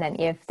 And then,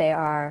 if they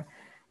are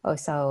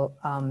also,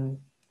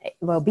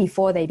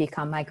 before they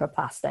become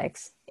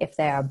microplastics, if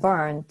they are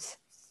burnt,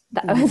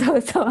 that was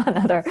also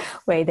another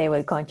way they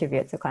would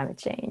contribute to climate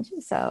change.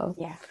 So,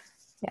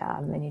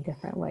 many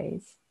different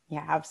ways.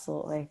 Yeah,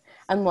 absolutely.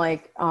 And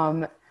like,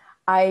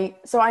 I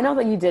know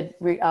that you did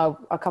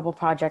a couple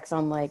projects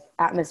on like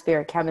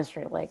atmospheric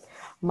chemistry, like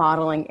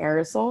modeling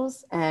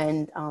aerosols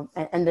and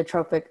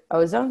endotrophic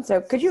ozone. So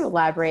could you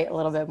elaborate a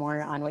little bit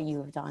more on what you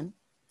have done?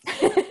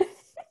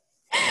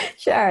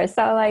 Sure.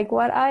 So like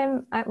what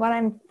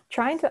I'm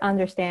trying to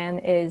understand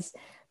is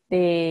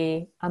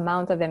the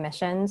amount of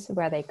emissions,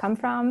 where they come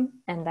from,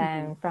 and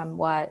then from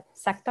what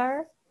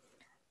sector.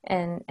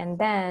 And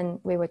then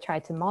we would try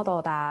to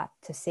model that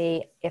to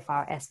see if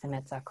our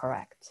estimates are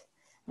correct.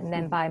 And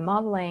then by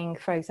modeling,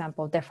 for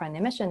example, different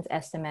emissions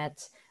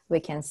estimates,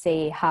 we can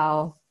see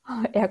how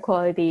air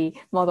quality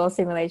model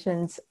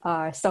simulations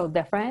are so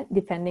different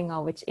depending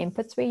on which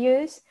inputs we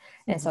use.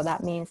 And so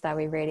that means that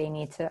we really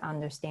need to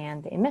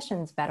understand the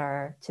emissions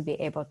better to be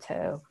able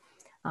to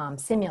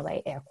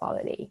simulate air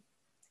quality.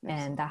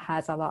 And that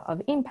has a lot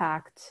of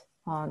impact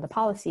on the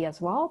policy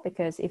as well,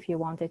 because if you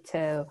wanted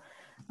to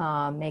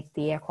make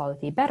the air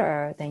quality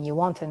better, then you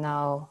want to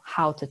know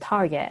how to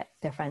target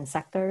different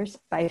sectors.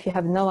 But if you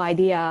have no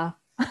idea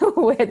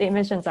where the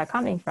emissions are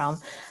coming from,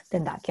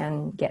 then that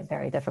can get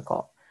very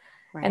difficult.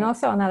 Right. And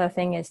also another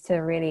thing is to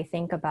really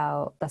think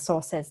about the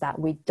sources that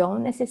we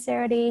don't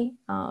necessarily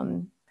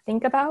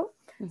think about.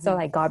 So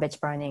like garbage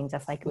burning,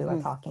 just like we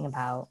were talking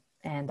about,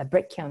 and the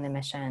brick kiln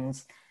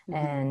emissions,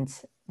 and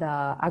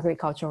the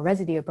agricultural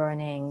residue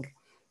burning,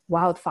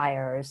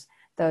 wildfires,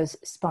 those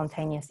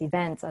spontaneous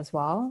events as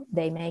well,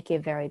 they make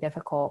it very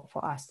difficult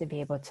for us to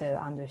be able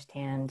to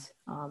understand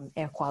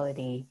air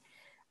quality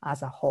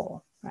as a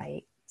whole,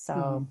 right?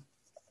 So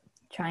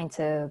trying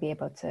to be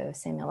able to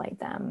simulate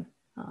them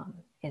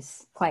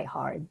is quite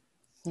hard.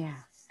 Yeah,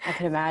 I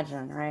can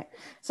imagine, right?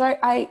 So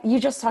you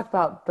just talked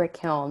about brick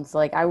kilns.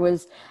 Like I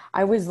was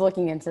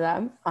looking into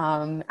them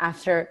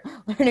after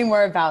learning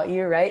more about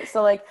you, right?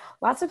 So like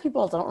lots of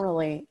people don't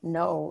really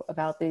know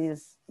about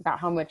these, about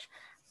how much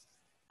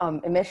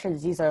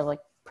emissions these are like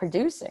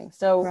producing.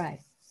 So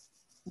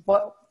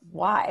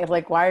why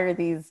are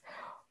these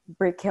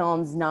brick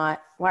kilns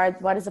not, why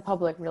does the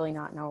public really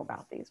not know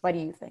about these? Why do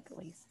you think, at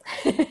least?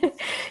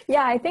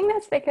 Yeah, I think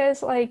that's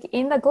because like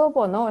in the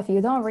global north,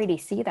 you don't really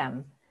see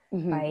them,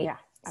 right? Yeah,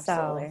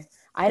 absolutely. So,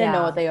 I didn't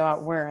know what they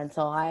were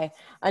until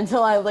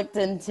I looked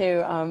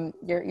into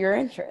your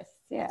interests.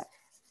 Yeah.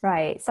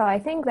 Right. So I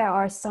think there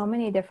are so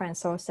many different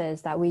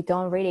sources that we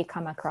don't really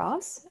come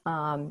across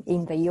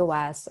in the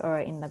US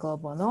or in the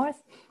global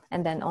north.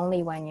 And then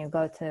only when you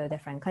go to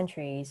different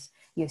countries,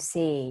 you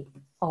see,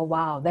 oh,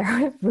 wow, there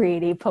are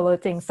really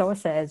polluting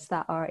sources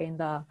that are in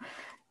the,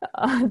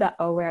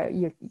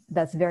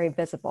 that's very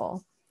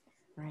visible.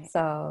 Right.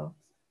 So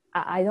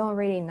I don't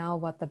really know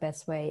what the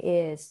best way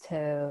is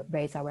to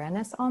raise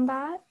awareness on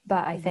that.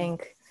 But I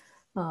think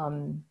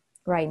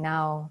right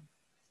now,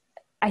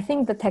 I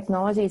think the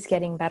technology is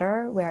getting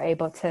better. We're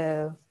able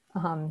to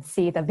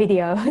see the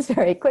videos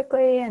very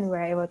quickly, and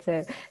we're able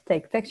to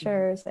take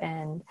pictures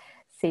and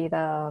see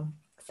the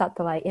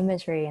satellite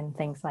imagery and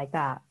things like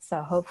that.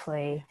 So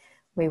hopefully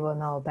we will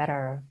know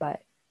better,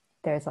 but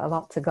there's a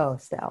lot to go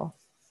still.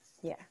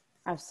 Yeah,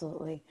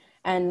 absolutely.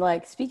 And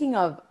like, speaking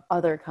of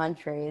other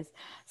countries,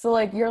 so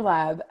like your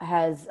lab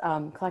has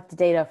collected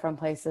data from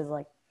places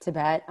like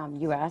Tibet,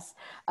 US,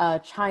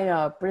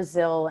 China,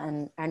 Brazil,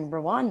 and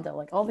Rwanda,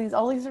 like all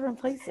these different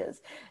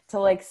places to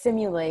like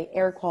simulate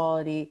air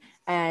quality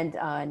and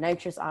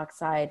nitrous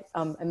oxide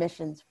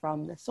emissions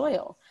from the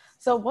soil.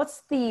 So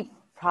what's the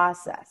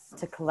process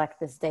to collect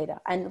this data,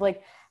 and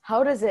like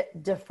how does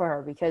it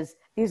differ, because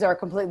these are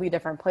completely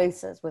different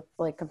places with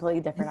like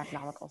completely different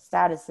economical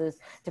statuses,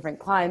 different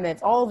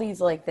climates, all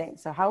these like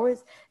things. So how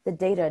is the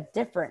data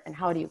different, and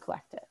how do you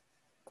collect it?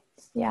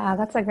 Yeah,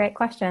 that's a great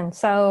question.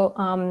 So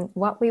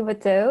what we would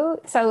do,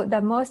 so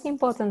the most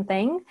important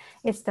thing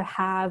is to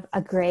have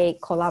a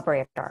great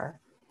collaborator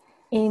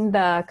in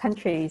the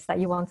countries that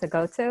you want to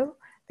go to,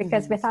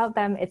 because without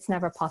them, it's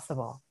never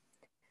possible.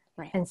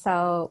 Right. And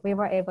so we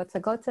were able to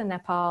go to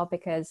Nepal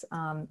because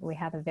I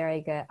had a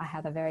very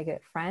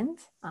good friend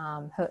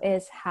who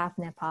is half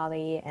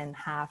Nepali and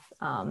half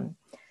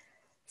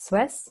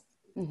Swiss.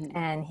 Mm-hmm.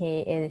 And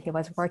he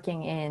was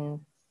working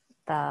in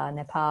the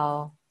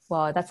Nepal.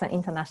 Well, that's an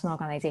international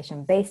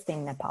organization based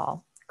in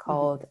Nepal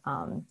called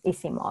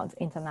ICIMOD,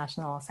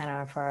 International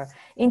Center for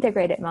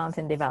Integrated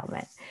Mountain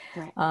Development.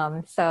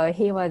 Right. So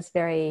he was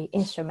very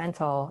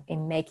instrumental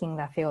in making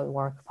the field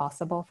work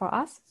possible for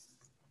us.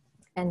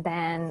 And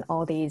then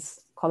all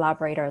these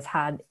collaborators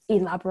had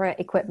elaborate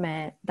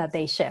equipment that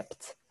they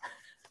shipped.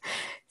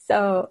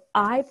 So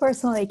I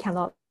personally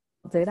cannot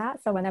do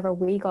that. So whenever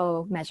we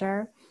go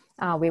measure,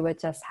 we would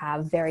just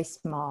have very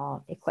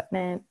small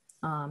equipment.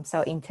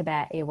 So in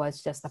Tibet, it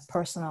was just a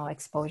personal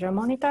exposure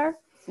monitor.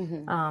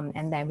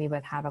 And then we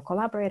would have a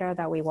collaborator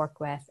that we work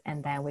with,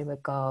 and then we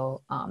would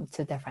go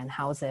to different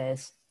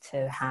houses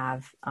to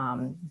have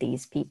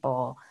these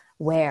people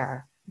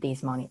wear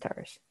these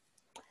monitors.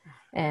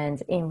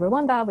 And in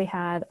Rwanda, we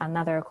had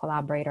another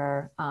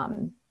collaborator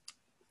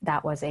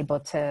that was able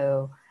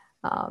to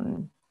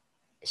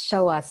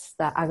show us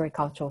the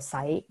agricultural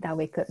site that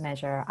we could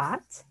measure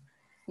at.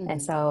 And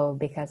so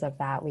because of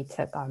that, we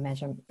took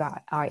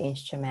our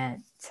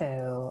instrument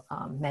to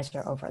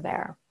measure over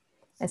there.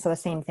 And so the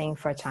same thing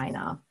for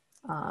China.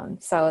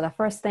 So the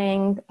first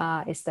thing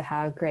is to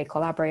have great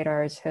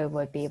collaborators who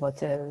would be able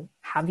to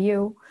have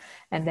you,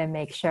 and then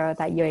make sure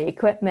that your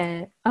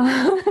equipment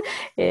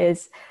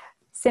is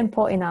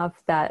simple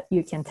enough that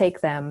you can take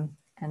them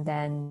and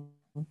then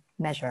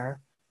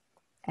measure.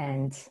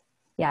 And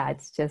yeah,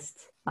 it's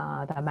just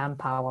the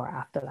manpower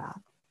after that.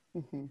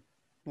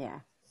 Yeah.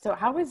 So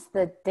how is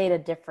the data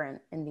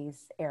different in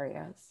these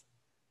areas?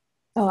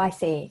 Oh, I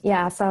see.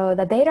 Yeah. So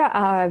the data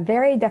are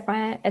very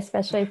different,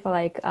 especially for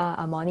like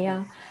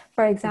ammonia,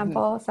 for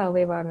example. So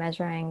we were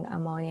measuring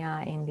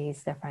ammonia in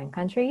these different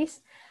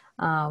countries.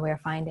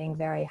 We're finding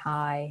very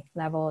high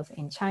levels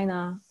in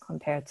China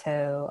compared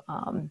to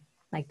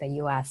like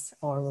the US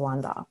or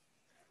Rwanda.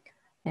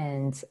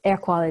 And air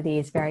quality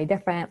is very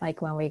different.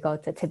 Like when we go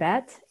to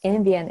Tibet,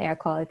 Indian air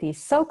quality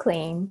is so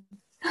clean.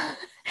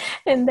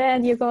 And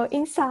then you go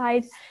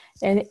inside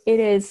and it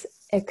is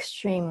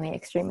extremely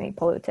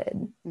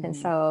polluted. And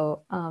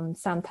so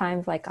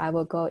sometimes like I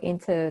will go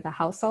into the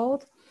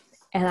household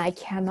and I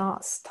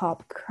cannot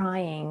stop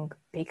crying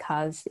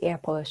because the air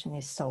pollution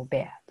is so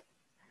bad.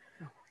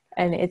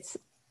 And it's,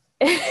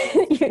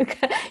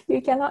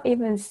 you cannot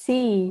even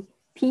see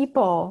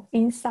people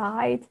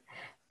inside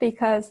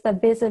because the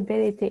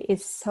visibility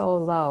is so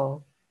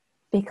low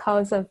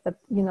because of the,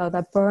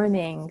 the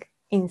burning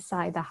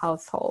inside the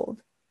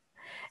household.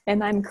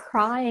 And I'm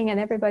crying and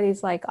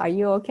everybody's like, are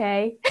you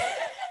okay?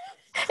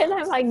 And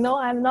I'm like, no,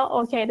 I'm not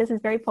okay. This is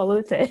very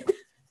polluted.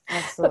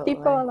 Absolutely. But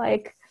people are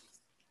like,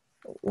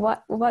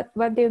 what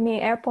do you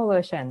mean air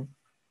pollution?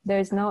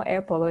 There's no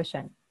air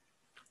pollution.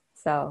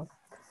 So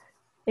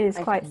it is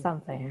quite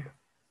something.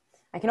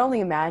 I can only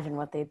imagine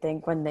what they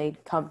think when they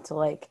come to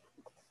like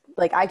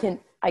I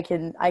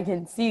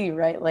can see,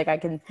 right? Like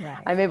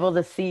I'm able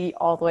to see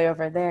all the way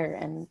over there,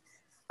 and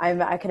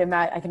I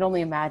can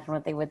only imagine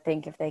what they would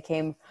think if they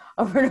came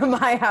over to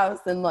my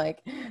house and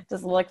like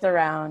just looked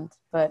around.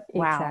 But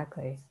wow,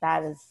 exactly.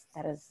 That is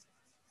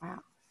wow.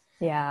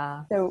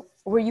 Yeah. So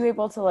were you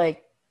able to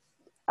like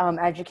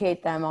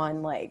educate them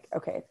on like,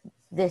 okay,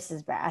 this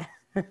is bad?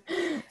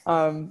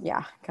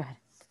 Yeah, go ahead.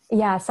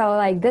 Yeah, so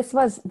like this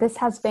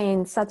has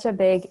been such a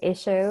big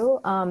issue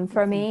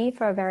for me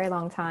for a very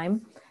long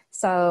time.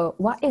 So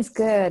what is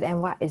good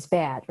and what is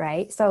bad,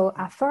 right? So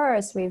at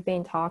first we've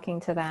been talking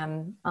to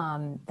them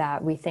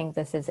that we think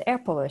this is air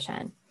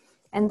pollution.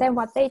 And then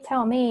what they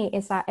tell me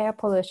is that air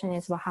pollution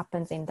is what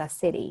happens in the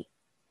city.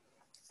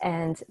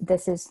 And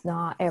this is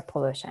not air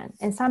pollution.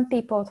 And some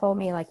people told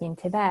me like in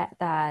Tibet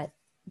that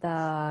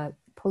the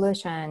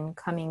pollution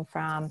coming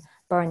from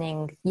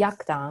burning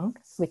yak dung,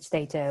 which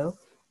they do,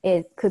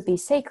 it could be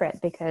sacred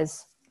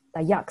because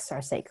the yaks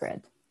are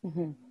sacred.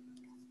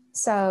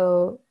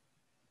 So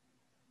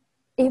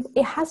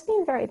it has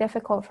been very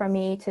difficult for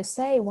me to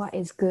say what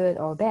is good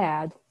or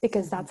bad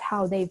because that's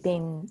how they've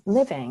been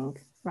living,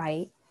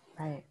 right?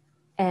 Right.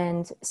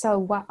 And so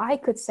what I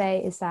could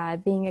say is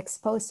that being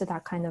exposed to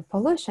that kind of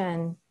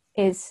pollution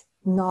is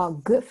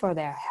not good for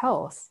their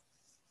health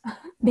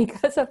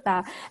because of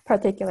that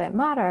particulate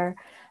matter.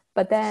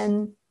 But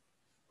then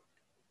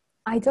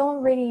I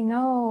don't really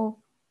know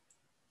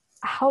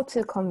how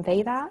to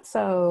convey that.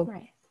 So,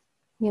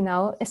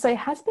 so it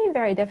has been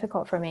very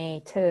difficult for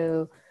me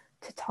to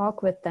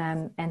talk with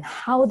them and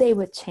how they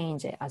would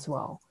change it as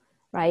well,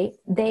 right?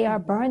 They are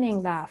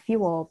burning that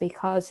fuel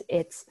because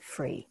it's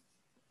free.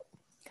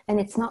 And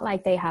it's not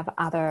like they have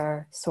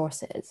other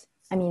sources.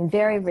 I mean,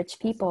 very rich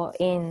people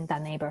in the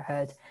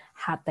neighborhood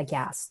had the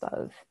gas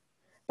stove,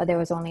 but there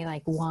was only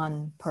like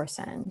one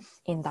person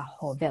in the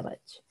whole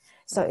village.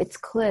 So it's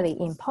clearly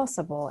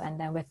impossible. And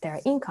then with their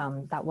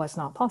income, that was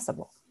not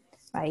possible,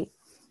 right?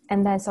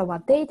 And then so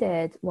what they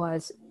did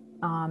was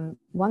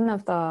one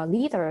of the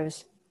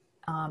leaders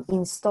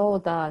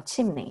installed a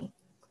chimney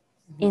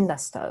in the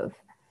stove.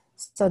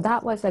 So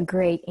that was a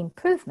great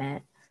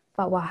improvement.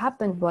 But what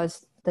happened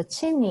was the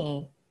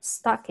chimney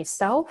stack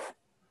itself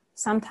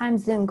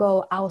sometimes didn't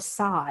go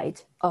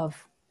outside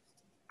of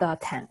the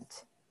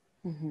tent.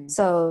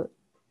 So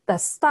the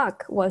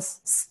stack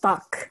was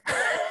stuck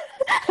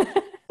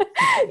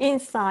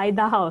inside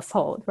the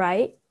household,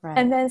 right?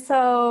 And then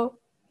so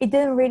it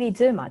didn't really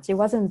do much. It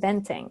wasn't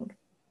venting.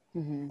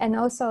 And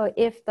also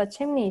if the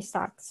chimney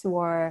stacks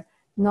were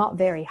not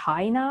very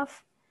high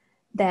enough,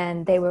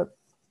 then they were,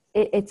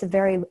 it's a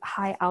very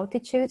high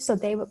altitude, so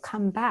they would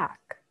come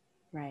back.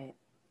 Right.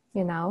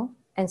 You know?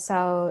 And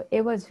so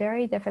it was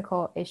very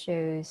difficult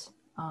issues.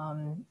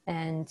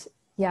 And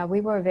yeah,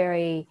 we were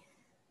very,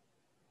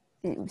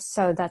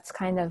 so that's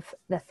kind of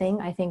the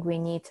thing. I think we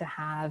need to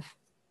have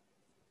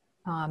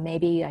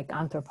maybe like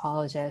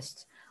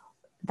anthropologists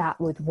that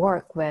would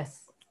work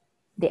with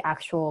the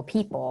actual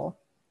people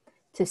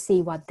to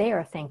see what they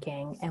are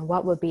thinking and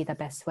what would be the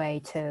best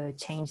way to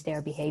change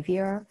their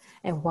behavior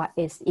and what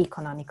is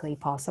economically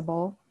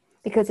possible.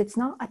 Because it's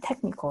not a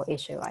technical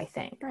issue, I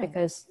think,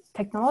 because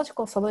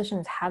technological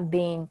solutions have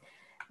been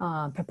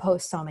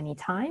proposed so many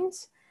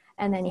times,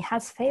 and then it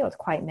has failed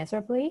quite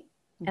miserably.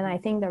 And I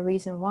think the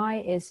reason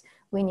why is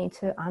we need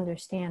to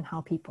understand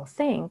how people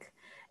think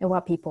and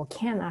what people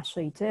can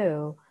actually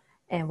do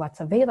and what's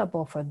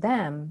available for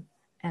them,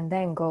 and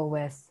then go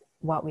with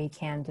what we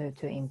can do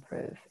to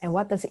improve. And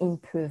what does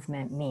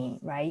improvement mean,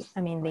 right?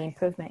 I mean, the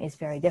improvement is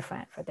very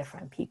different for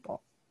different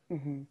people.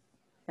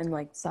 And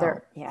like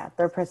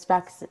their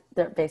perspectives,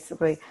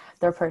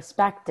 their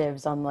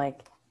perspectives on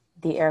like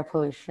the air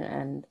pollution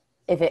and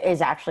if it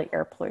is actually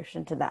air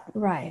pollution to them.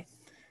 Right.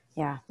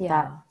 Yeah.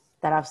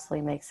 That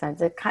absolutely makes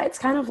sense. It's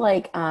kind of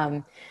like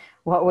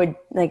what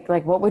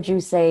would you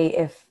say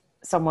if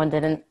someone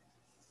didn't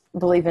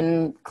believe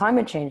in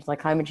climate change, like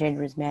climate change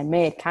was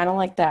man-made, kind of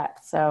like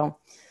that. So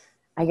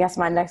I guess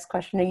my next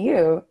question to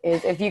you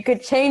is if you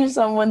could change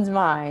someone's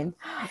mind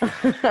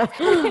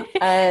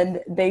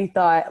and they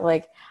thought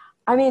like,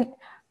 I mean,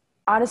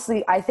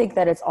 honestly, I think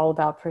that it's all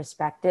about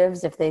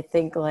perspectives. If they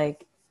think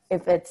like,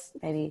 if it's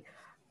maybe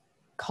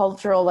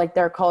cultural, like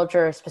their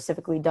culture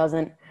specifically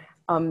doesn't,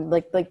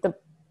 like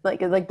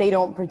they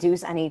don't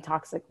produce any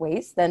toxic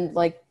waste, then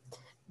like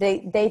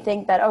they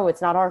think that, oh,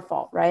 it's not our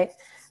fault, right?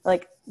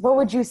 Like, what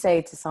would you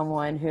say to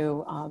someone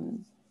who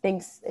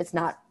thinks it's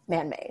not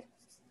man-made?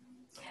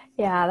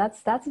 Yeah,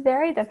 that's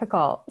very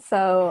difficult.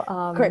 So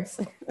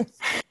Chris.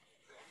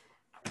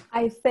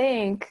 I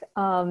think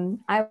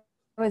I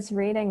was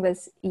reading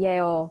this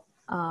Yale.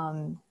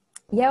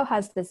 Yale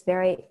has this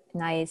very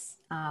nice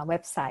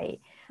website,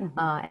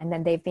 and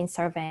then they've been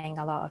surveying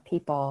a lot of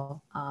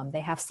people.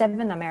 They have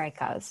 7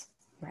 Americas,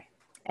 Right?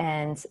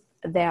 And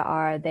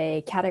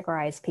they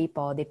categorize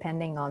people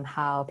depending on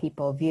how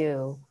people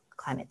view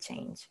climate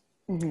change.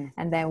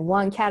 And then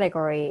one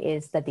category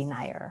is the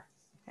denier.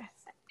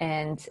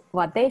 And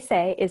what they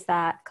say is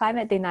that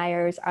climate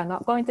deniers are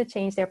not going to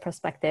change their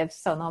perspectives.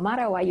 So no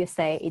matter what you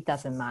say, it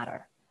doesn't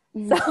matter.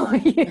 So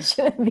you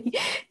shouldn't be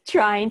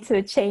trying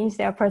to change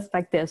their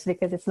perspectives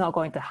because it's not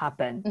going to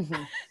happen.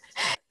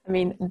 I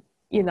mean,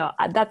 you know,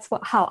 that's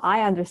how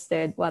I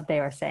understood what they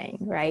were saying,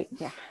 right?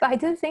 Yeah. But I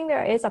do think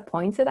there is a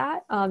point to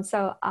that.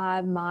 So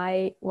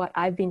what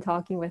I've been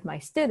talking with my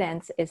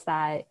students is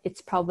that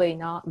it's probably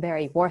not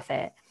very worth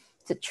it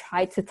to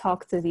try to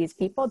talk to these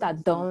people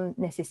that don't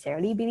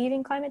necessarily believe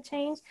in climate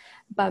change,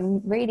 but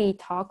really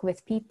talk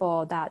with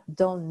people that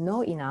don't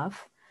know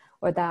enough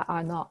or that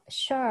are not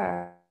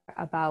sure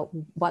about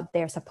what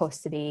they're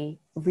supposed to be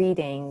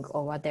reading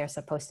or what they're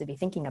supposed to be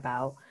thinking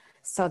about,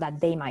 so that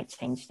they might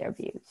change their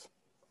views.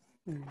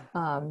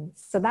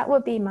 So that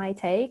would be my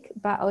take.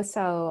 But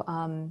also,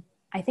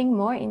 I think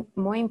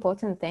more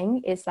important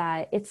thing is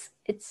that it's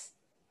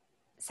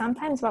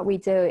sometimes what we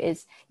do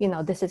is, you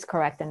know, this is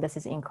correct and this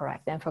is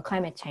incorrect. And for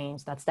climate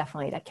change, that's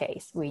definitely the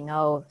case. We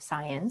know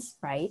science,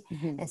 right?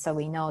 And so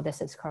we know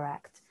this is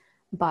correct.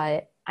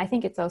 But I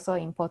think it's also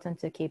important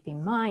to keep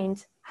in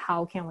mind,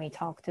 how can we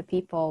talk to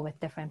people with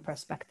different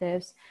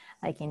perspectives,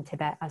 like in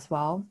Tibet as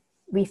well?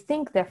 We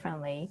think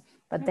differently,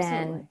 but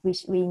then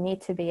we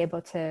need to be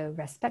able to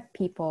respect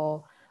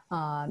people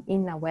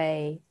in a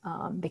way,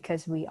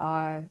 because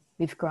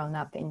we've grown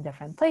up in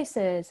different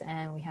places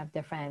and we have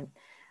different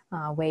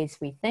ways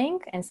we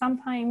think, and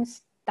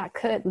sometimes that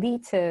could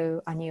lead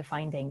to a new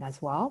finding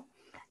as well.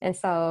 And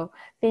so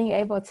being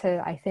able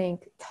to, I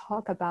think,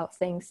 talk about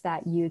things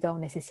that you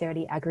don't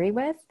necessarily agree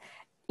with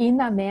in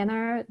a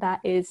manner that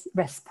is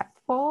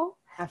respectful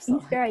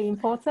is very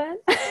important.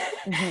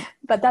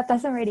 But that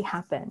doesn't really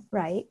happen,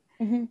 right?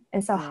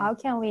 And so how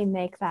can we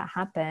make that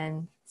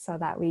happen so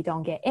that we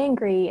don't get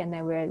angry and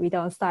then we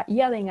don't start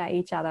yelling at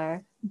each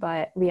other,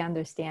 but we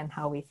understand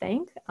how we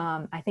think?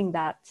 I think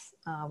that's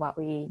what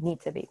we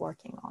need to be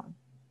working on.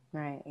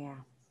 Right. Yeah,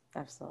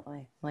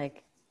 absolutely. I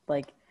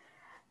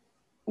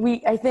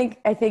think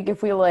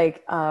if we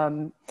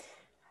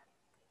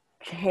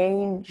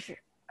change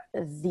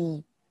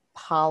the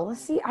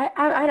policy,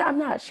 I'm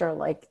not sure,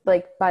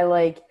 by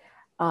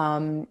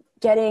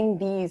getting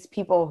these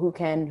people who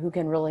can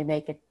really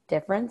make a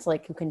difference,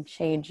 like who can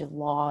change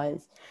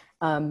laws,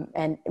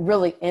 and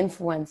really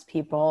influence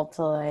people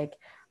to like,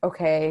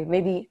 okay,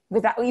 maybe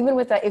without even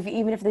with that, if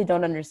even if they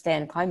don't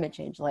understand climate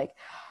change, like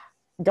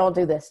don't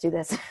do this, do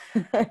this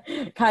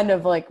kind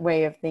of like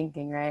way of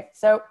thinking, right?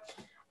 So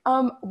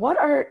what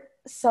are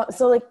so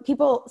like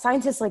people,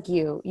 scientists like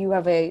you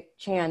have a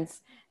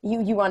chance,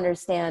 you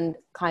understand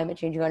climate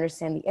change, you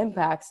understand the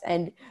impacts,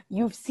 and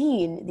you've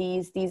seen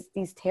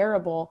these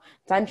terrible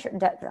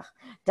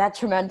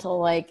detrimental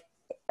like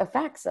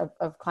effects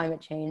of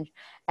climate change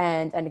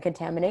and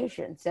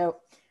contamination. So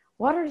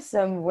what are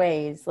some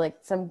ways, like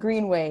some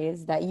green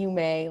ways that you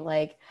may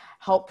like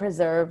help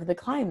preserve the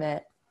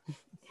climate?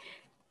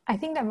 I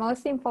think the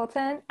most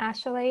important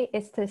actually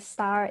is to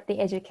start the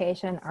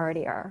education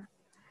earlier.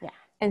 Yeah.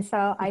 And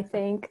so I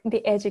think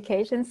the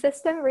education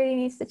system really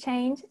needs to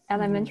change.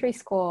 Elementary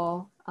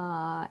school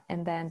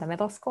and then the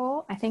middle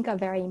school, I think are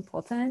very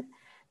important.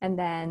 And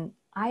then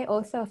I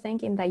also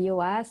think in the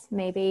US,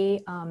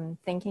 maybe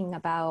thinking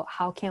about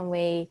how can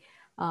we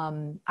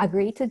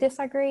agree to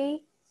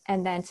disagree,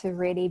 and then to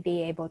really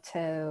be able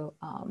to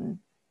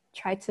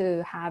try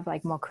to have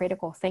like more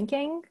critical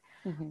thinking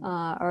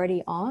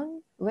early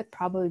on would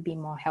probably be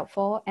more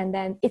helpful. And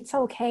then it's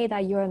okay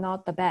that you're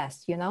not the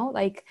best, you know,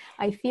 like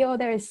I feel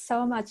there is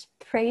so much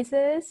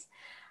praises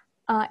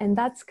and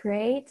that's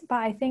great, but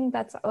I think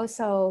that's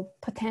also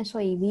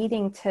potentially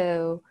leading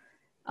to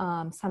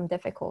some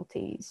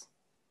difficulties.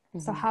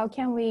 So how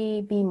can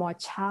we be more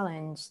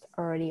challenged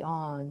early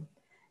on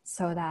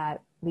so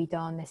that we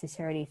don't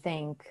necessarily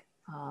think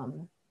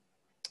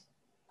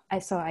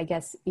so I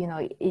guess, you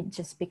know, it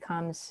just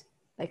becomes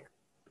like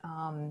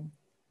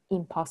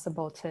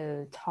impossible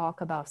to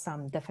talk about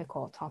some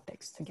difficult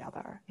topics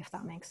together, if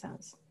that makes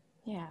sense.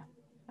 Yeah,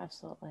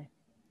 absolutely.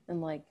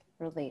 And like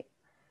really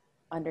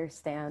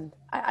understand.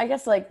 I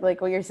guess like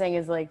what you're saying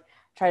is like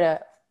try to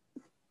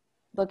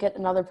look at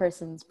another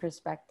person's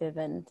perspective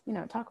and, you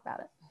know, talk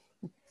about it.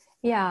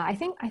 Yeah, I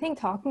think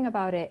talking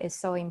about it is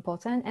so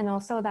important, and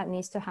also that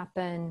needs to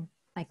happen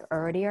like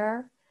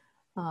earlier,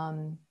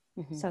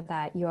 so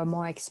that you're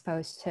more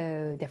exposed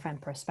to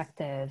different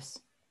perspectives.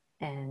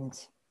 And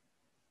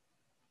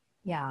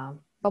yeah,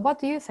 but what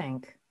do you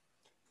think?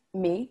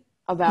 Me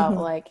about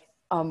like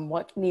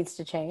what needs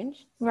to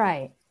change?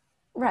 Right.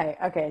 Right.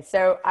 Okay.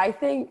 So I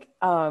think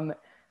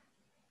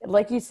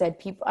like you said,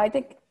 people, I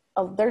think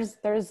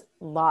there's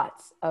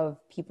lots of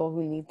people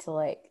who need to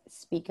like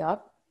speak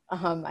up.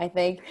 I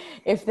think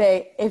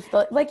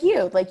like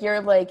you, like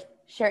you're like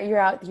you're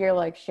out here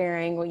like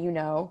sharing what you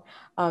know.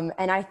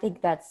 And I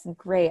think that's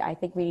great. I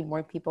think we need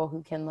more people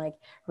who can like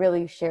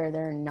really share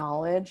their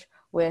knowledge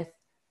with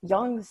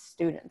young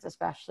students,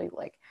 especially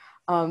like,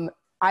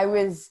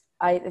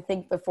 I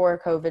think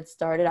before COVID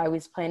started, I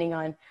was planning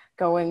on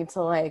going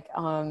to like,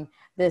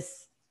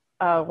 this,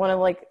 one of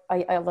like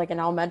like an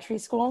elementary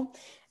school,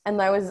 and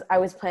I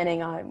was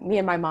planning on, me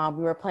and my mom,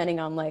 we were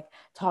planning on like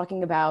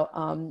talking about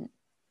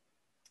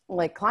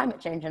like climate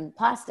change and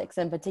plastics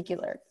in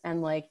particular,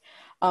 and like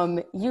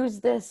use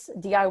this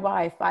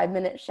DIY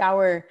 5-minute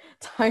shower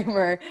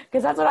timer,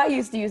 because that's what I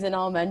used to use in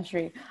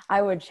elementary.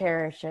 I would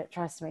cherish it,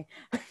 trust me.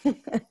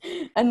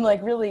 And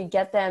like really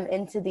get them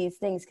into these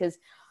things, because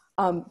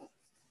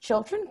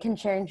children can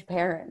change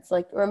parents.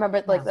 Like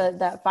remember like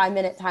that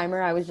 5-minute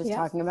timer I was just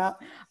talking about.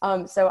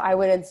 So I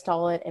would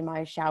install it in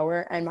my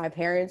shower and my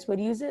parents would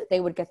use it.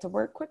 They would get to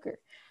work quicker.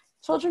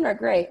 Children are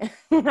great.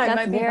 I That's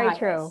might be very biased.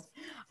 true.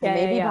 I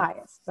may be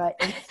biased,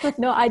 but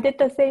no, I did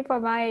the same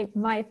for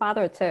my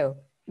father too.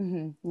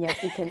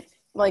 yes, we can.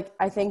 Like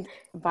I think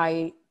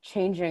by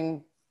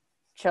changing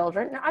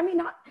children, I mean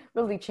not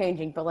really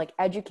changing, but like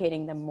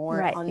educating them more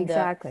Right, on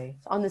exactly.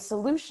 the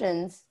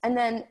solutions, and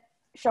then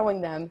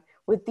showing them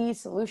with these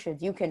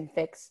solutions you can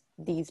fix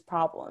these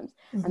problems,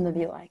 and they'll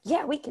be like,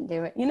 yeah, we can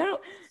do it, you know.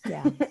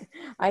 Yeah.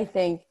 I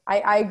think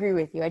I agree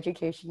with you.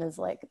 Education is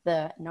like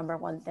the number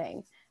one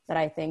thing that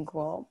I think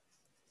will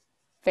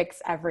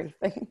fix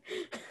everything.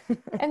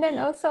 And then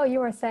also you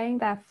were saying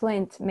that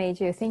Flint made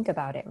you think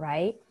about it,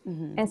 right?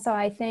 And so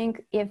I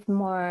think if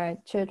more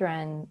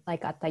children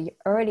like at the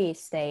early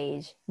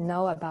stage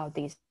know about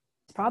these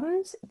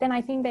problems, then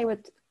I think they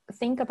would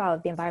think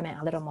about the environment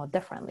a little more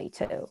differently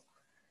too.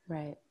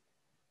 Right.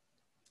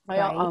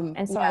 Right.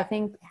 And so I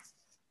think,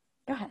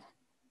 go ahead.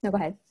 No, go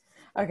ahead.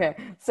 Okay,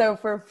 so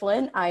for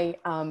Flint, I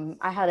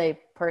had a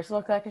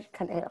personal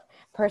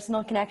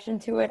connection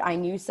to it. I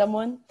knew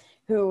someone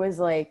who was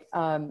like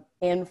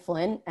in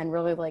Flint and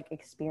really like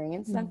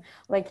experienced them.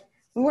 Like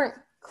we weren't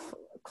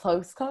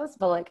close,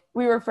 but like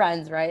we were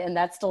friends, right? And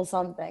that's still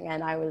something.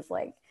 And I was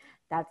like,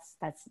 that's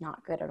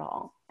not good at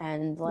all.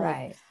 And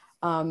like,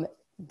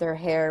 their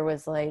hair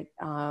was like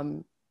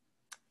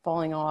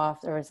falling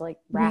off. There was like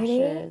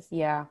rashes.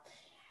 Really? Yeah,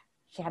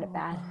 she had it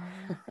bad.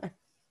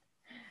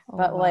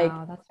 But like,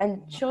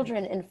 and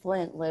children in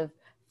Flint live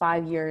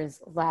 5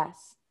 years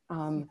less,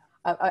 an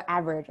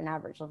average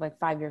of like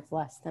 5 years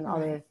less than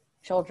other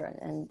children.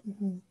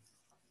 And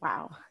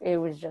wow, it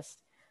was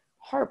just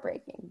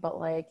heartbreaking. But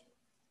like,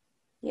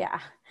 yeah,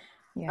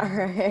 All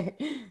right.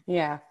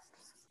 Yeah.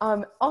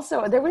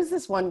 Also, there was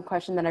this one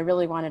question that I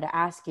really wanted to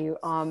ask you.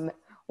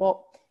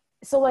 Well,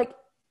 so like,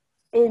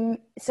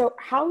 so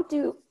how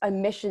do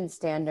emission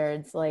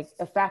standards like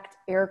affect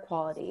air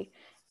quality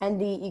and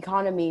the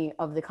economy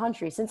of the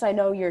country? Since I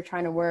know you're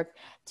trying to work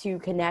to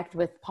connect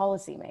with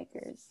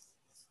policymakers.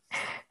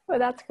 Well,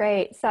 that's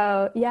great.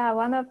 So yeah,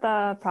 one of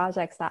the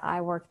projects that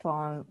I worked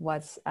on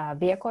was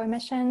vehicle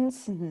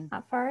emissions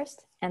at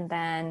first. And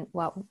then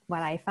what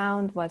I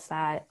found was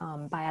that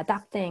by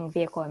adopting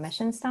vehicle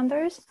emission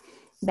standards,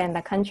 then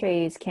the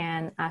countries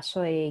can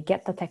actually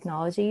get the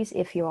technologies.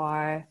 If you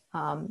are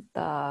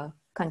the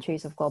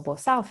countries of global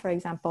south, for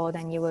example,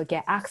 then you will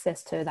get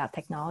access to that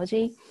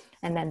technology.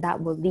 And then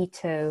that will lead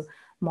to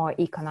more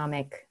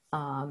economic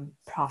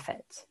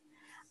profit.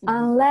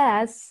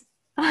 Unless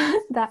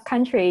that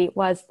country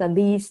was the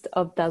least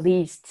of the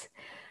least.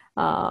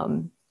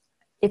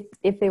 If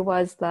it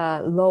was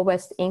the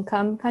lowest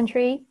income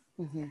country,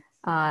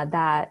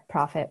 that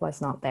profit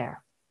was not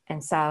there.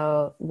 And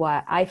so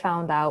what I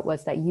found out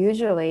was that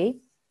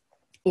usually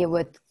it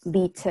would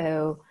lead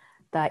to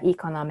the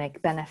economic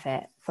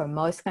benefit for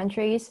most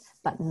countries,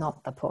 but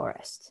not the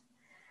poorest.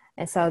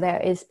 And so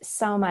there is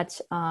so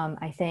much,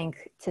 I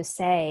think, to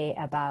say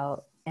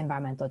about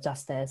environmental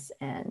justice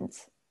and,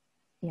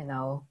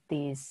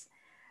 these,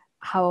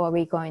 how are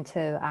we going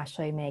to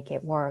actually make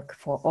it work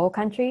for all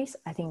countries?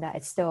 I think that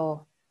it's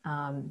still,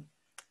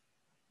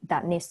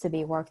 that needs to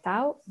be worked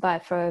out.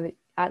 But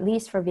at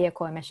least for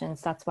vehicle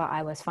emissions, that's what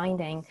I was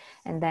finding.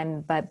 And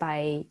then, but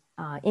by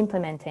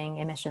implementing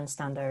emission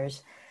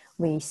standards,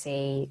 we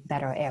see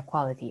better air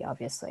quality,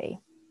 obviously,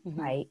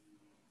 right?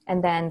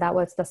 And then that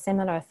was the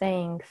similar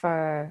thing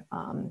for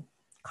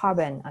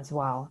carbon as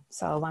well.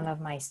 So one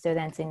of my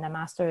students in the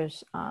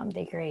master's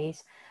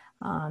degrees,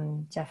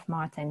 Jeff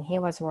Martin, he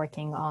was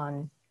working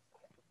on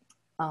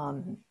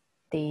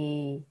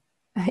the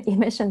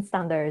emission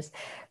standards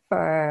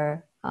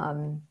for,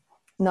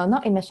 no,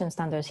 not emission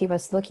standards. He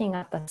was looking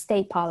at the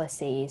state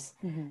policies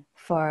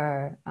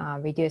for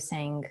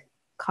reducing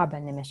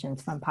carbon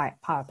emissions from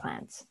power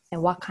plants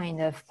and what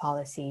kind of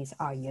policies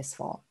are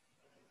useful.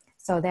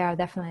 So there are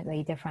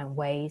definitely different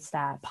ways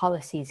that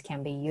policies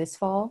can be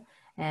useful.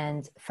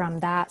 And from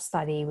that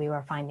study, we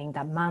were finding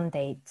that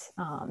mandate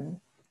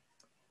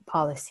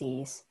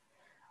policies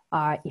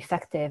are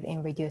effective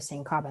in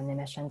reducing carbon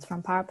emissions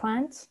from power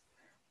plants,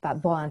 but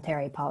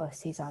voluntary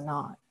policies are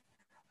not.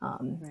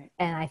 Right.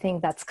 And I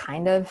think that's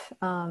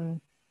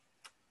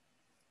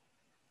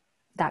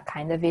that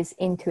kind of is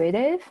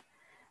intuitive,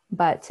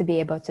 but to be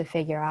able to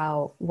figure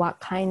out what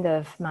kind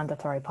of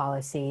mandatory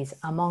policies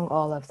among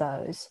all of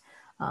those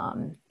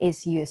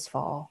is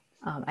useful,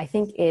 I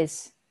think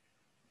is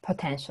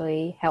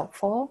potentially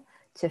helpful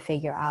to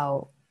figure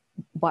out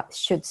what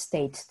should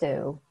states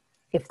do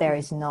if there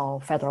is no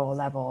federal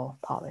level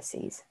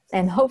policies.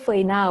 And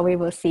hopefully now we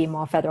will see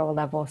more federal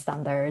level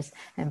standards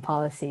and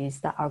policies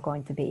that are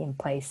going to be in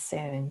place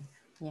soon.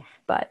 Yeah.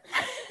 But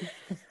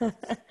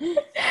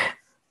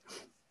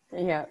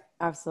yeah,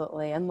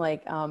 absolutely. And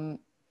like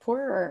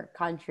poorer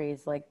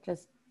countries, like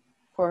just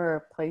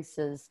poorer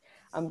places,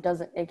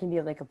 it can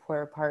be like a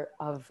poorer part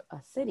of a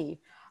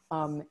city.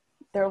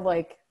 They're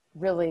like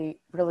really,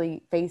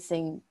 really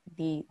facing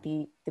the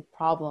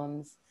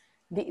problems,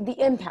 the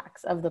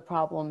impacts of the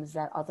problems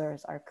that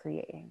others are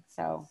creating.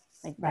 So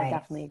I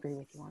definitely agree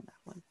with you on that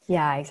one.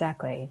 Yeah,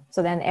 exactly.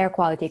 So then air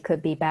quality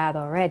could be bad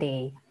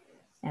already.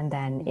 And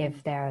then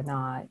if they're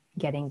not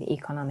getting the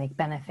economic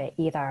benefit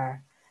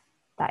either,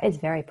 that is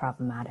very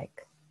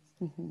problematic.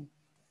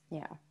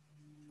 Yeah.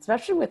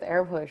 Especially with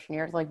air pollution,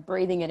 you're like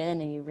breathing it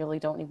in and you really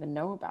don't even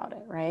know about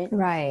it, right?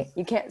 Right.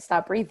 You can't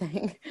stop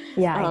breathing.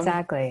 Yeah,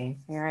 exactly.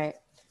 You're right.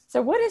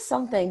 So what is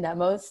something that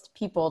most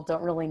people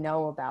don't really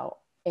know about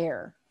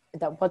air,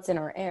 what's in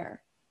our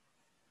air?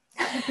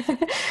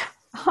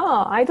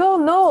 I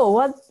don't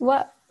know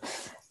what.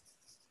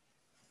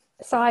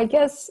 So I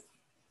guess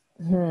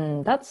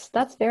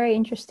that's very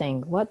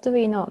interesting. What do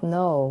we not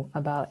know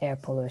about air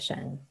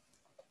pollution?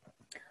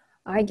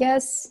 I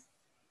guess.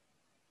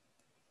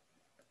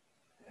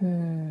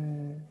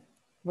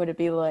 Would it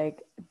be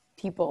like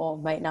people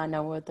might not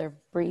know what they're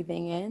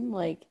breathing in,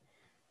 like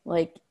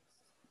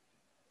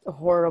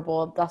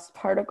horrible dust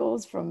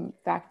particles from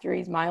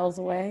factories miles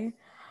away?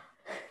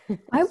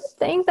 I would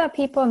think that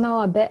people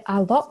know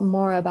a lot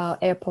more about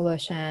air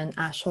pollution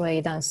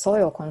actually than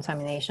soil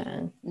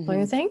contamination. Don't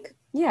you think?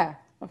 Yeah,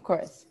 of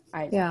course.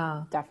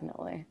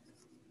 Definitely.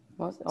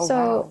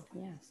 Wow.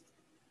 Yes.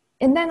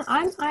 And then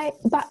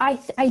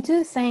I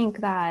do think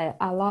that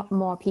a lot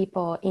more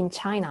people in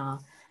China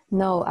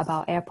know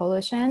about air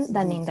pollution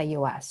than in the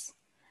US.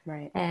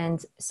 Right.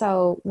 And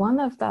so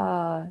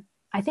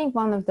I think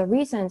one of the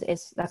reasons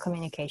is the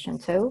communication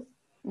too.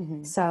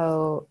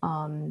 So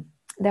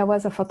there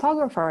was a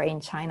photographer in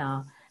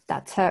China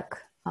that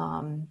took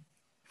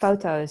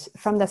photos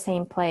from the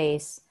same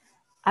place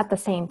at the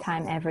same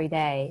time every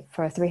day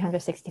for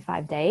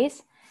 365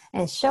 days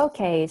and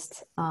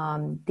showcased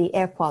the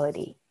air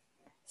quality.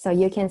 So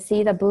you can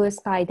see the blue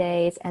sky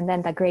days and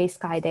then the gray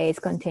sky days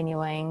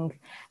continuing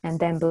and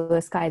then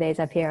blue sky days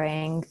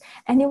appearing.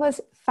 And it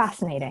was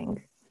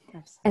fascinating.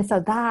 Absolutely. And so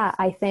that,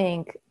 I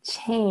think,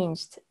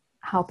 changed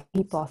how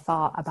people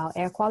thought about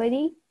air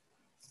quality.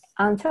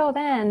 Until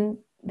then,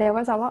 there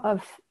was a lot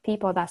of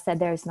people that said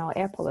there's no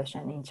air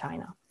pollution in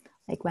China,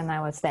 like when I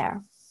was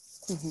there.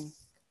 Mm-hmm.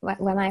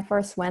 When I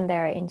first went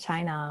there in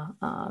China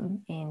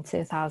in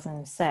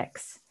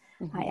 2006,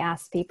 mm-hmm. I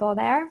asked people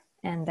there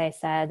and they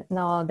said,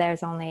 no,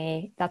 that's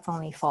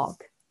only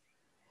fog.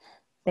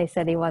 They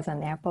said it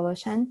wasn't air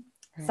pollution.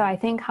 Right. So I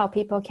think how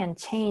people can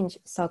change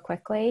so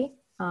quickly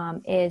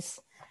is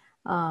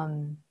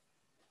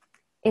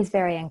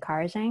very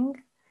encouraging.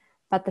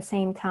 But at the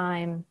same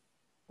time,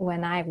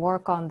 when I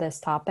work on this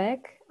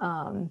topic,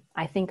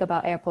 I think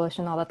about air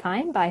pollution all the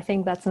time, but I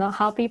think that's not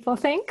how people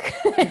think.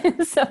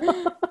 So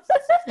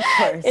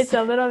it's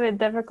a little bit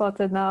difficult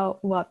to know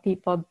what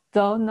people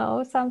don't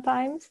know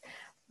sometimes.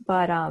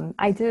 But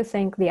I do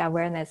think the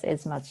awareness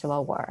is much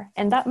lower.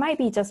 And that might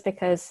be just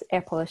because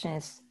air pollution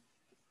is,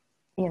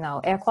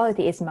 air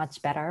quality is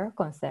much better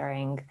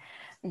considering,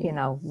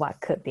 mm-hmm. What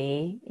could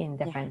be in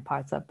different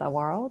parts of the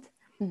world.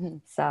 Mm-hmm.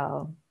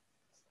 So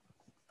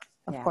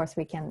of course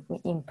we can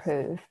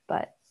improve,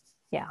 but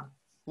yeah.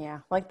 Yeah.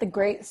 Like the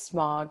Great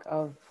Smog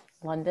of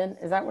London.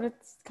 Is that what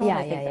it's called?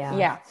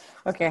 Yeah.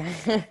 Okay.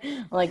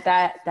 Like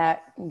that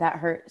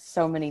hurt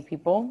so many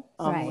people.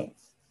 Right.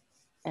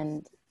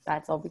 And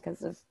that's all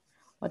because of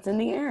what's in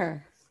the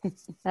air.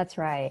 That's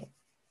right.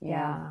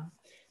 Yeah.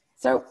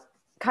 So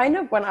kind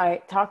of when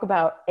I talk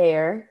about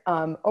air,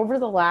 over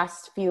the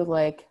last few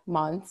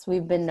months,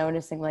 we've been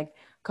noticing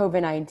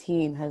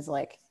COVID-19 has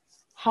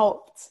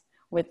helped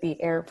with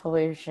the air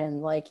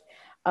pollution.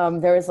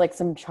 There was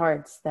some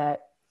charts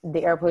that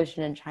the air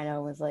pollution in China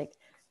was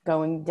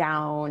going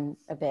down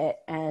a bit.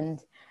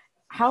 And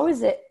how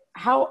is it,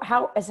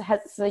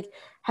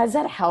 has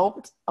that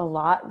helped a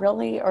lot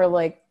really?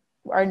 Or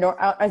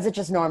is it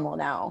just normal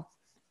now?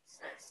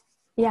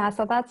 Yeah,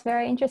 so that's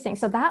very interesting.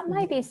 So that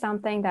might be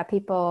something that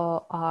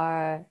people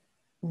are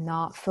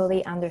not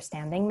fully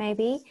understanding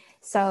maybe.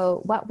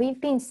 So what we've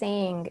been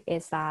seeing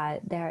is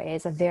that there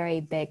is a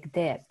very big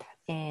dip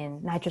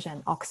in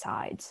nitrogen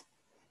oxides.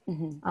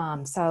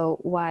 Mm-hmm. So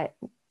what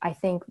I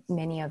think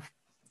many of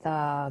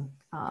the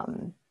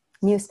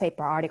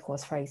newspaper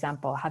articles, for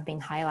example, have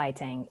been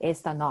highlighting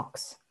is the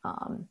NOx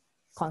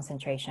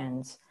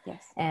concentrations.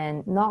 Yes.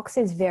 And NOx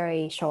is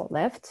very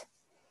short-lived.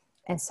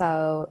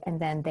 And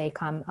then they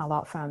come a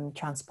lot from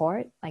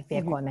transport, like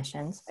vehicle mm-hmm.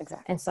 emissions.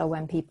 Exactly. And so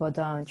when people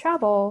don't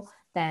travel,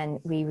 then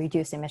we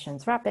reduce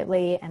emissions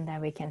rapidly, and then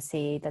we can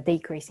see the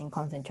decrease in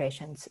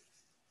concentrations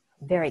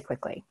very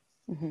quickly.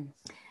 Mm-hmm.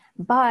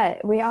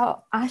 But we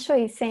are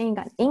actually seeing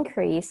an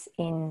increase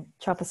in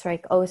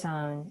tropospheric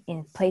ozone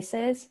in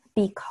places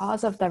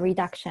because of the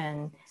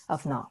reduction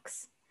of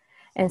NOx.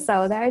 And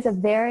so there is a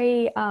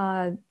very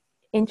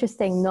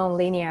interesting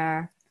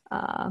nonlinear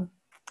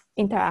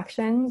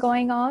interaction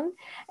going on,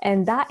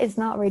 and that is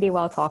not really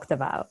well talked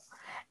about.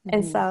 Mm-hmm.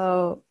 And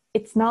so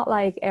it's not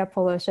like air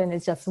pollution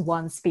is just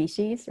one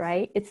species,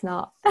 right? It's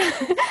not.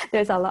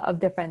 There's a lot of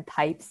different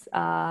types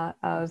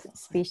of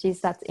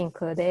species that's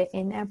included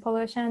in air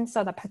pollution.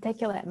 So the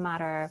particulate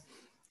matter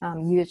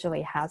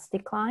usually has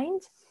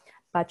declined,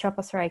 but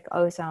tropospheric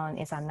ozone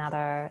is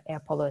another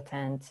air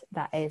pollutant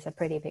that is a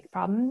pretty big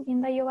problem in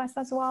the US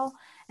as well.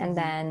 And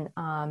mm-hmm.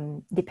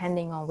 then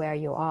depending on where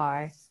you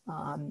are,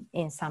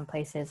 in some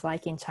places,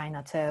 like in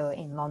China too,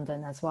 in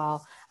London as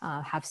well,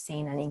 have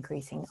seen an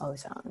increase in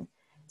ozone.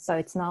 So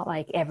it's not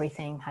like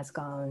everything has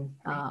gone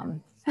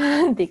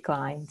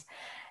declined.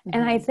 Mm-hmm.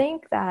 And I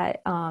think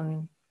that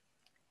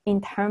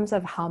in terms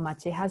of how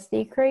much it has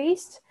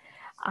decreased,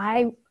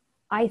 I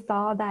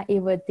thought that it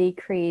would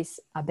decrease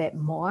a bit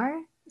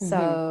more.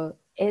 So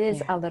it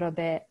is a little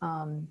bit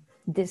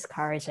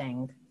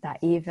discouraging that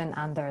even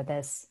under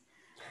this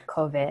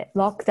COVID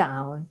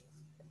lockdown,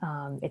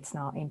 it's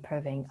not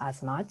improving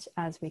as much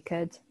as we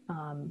could,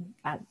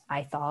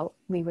 I thought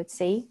we would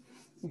see,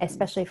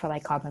 especially for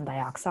carbon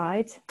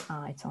dioxide.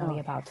 It's only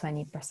about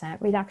 20%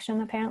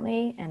 reduction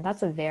apparently, and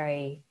that's a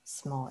very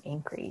small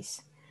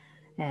increase.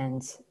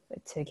 And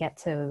to get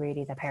to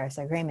really the Paris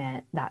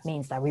Agreement, that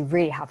means that we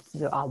really have to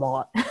do a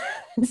lot.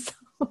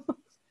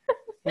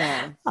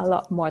 A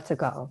lot more to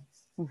go.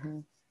 Mm-hmm.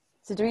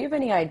 So do we have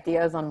any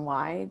ideas on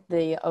why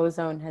the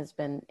ozone has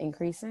been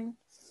increasing?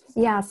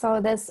 Yeah, so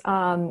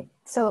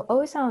so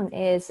ozone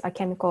is a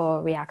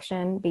chemical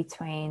reaction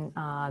between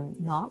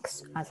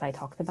NOx, as I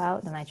talked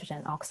about, the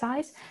nitrogen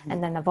oxides, mm-hmm.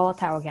 and then the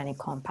volatile organic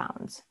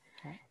compounds.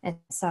 Okay. And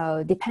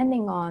so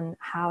depending on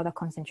how the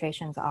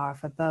concentrations are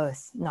for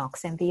both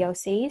NOx and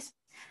VOCs,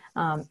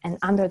 and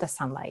under the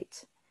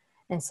sunlight.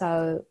 And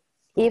so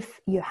if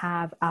you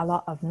have a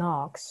lot of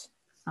NOx,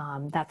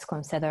 that's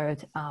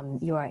considered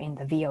you are in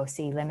the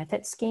VOC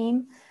limited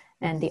scheme.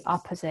 And the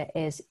opposite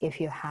is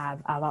if you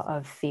have a lot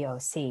of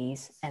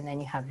VOCs and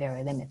then you have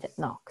very limited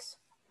NOx.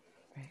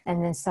 Right.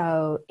 And then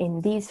so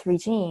in these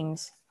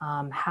regimes,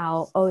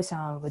 how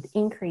ozone would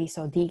increase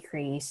or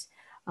decrease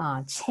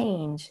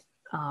change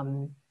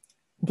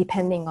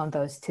depending on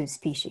those two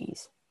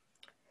species.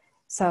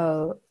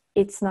 So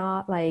it's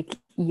not like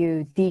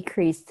you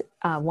decreased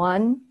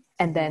one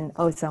and then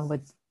ozone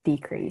would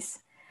decrease.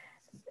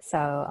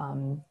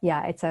 So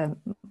yeah, it's a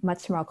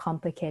much more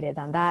complicated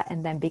than that.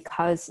 And then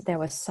because there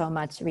was so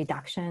much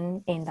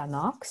reduction in the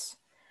NOx,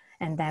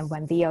 and then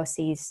when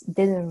VOCs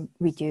didn't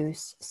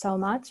reduce so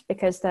much,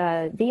 because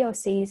the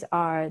VOCs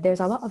there's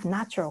a lot of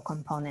natural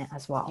component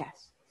as well.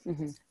 Yes.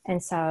 Mm-hmm.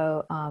 And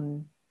so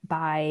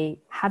by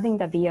having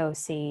the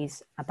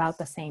VOCs about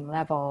the same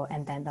level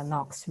and then the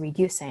NOx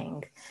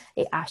reducing,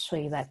 it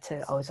actually led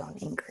to ozone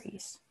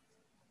increase.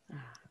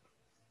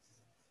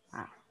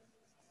 Wow.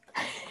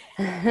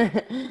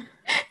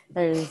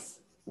 There's,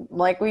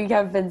 like we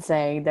have been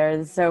saying,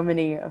 there's so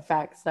many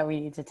effects that we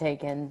need to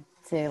take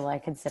into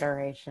like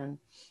consideration.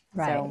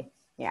 Right. So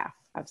yeah,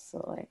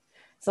 absolutely.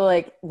 So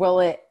like,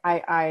 will it,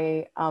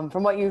 I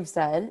from what you've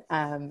said,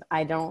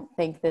 I don't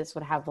think this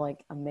would have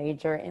like a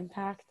major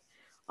impact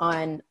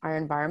on our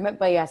environment,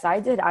 but yes, I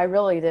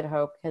really did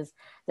hope, because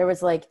there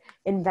was like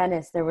in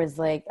Venice, there was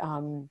like,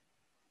 when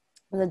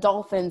the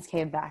dolphins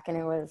came back, and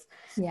it was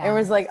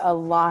like a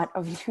lot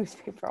of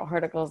newspaper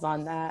articles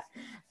on that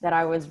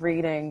I was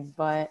reading,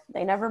 but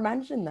they never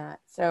mentioned that.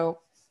 So,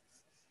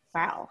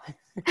 wow.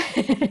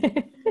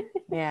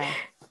 Yeah.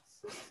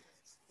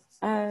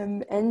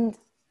 And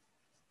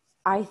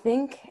I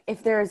think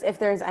if there's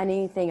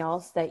anything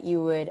else that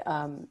you would,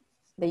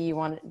 that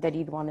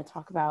you'd want to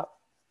talk about,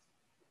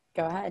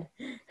 go ahead.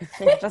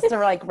 Just to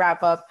like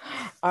wrap up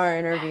our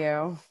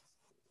interview.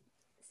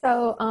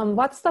 So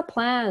what's the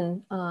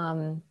plan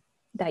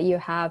that you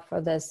have for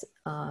this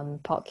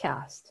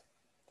podcast?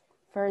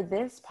 For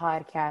this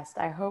podcast,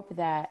 I hope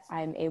that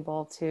I'm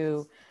able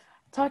to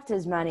talk to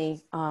as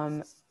many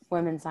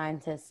women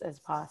scientists as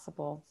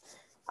possible,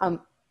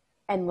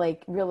 and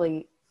like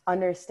really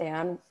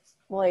understand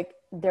like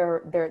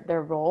their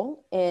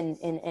role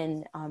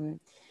in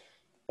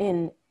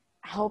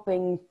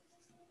helping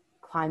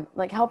climate,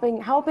 like helping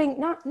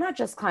not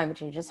just climate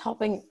change, just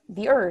helping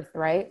the earth,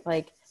 right?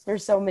 Like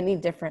there's so many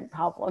different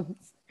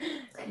problems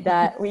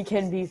that we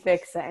can be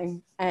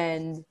fixing,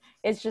 and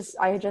it's just,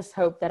 I just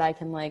hope that I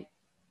can like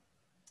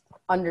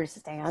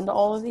understand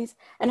all of these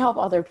and help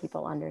other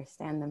people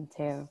understand them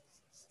too.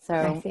 So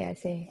I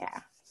see. Yeah.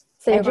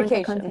 So you're going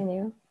to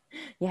continue?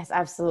 Yes,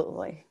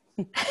 absolutely.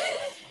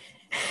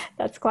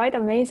 That's quite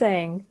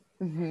amazing.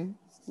 Mm-hmm.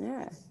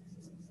 Yeah.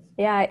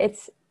 Yeah,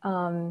 it's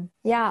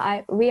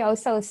we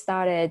also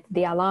started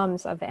the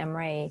alums of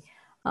EMRE.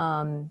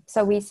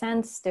 So we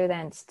sent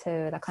students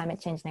to the climate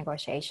change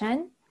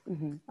negotiation.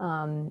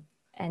 Mm-hmm.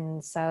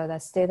 And so the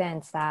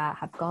students that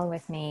have gone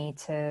with me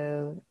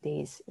to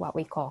these, what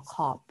we call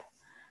COP,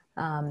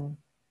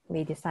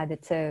 we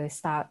decided to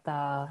start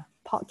the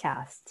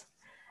podcast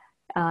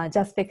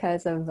just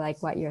because of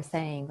like what you're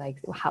saying, like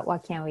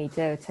what can we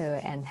do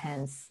to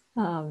enhance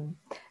the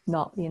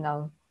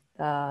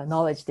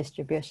knowledge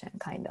distribution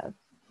kind of.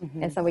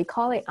 Mm-hmm. And so we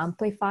call it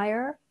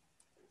amplifier,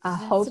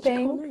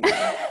 hoping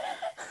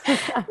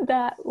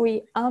that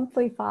we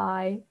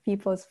amplify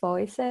people's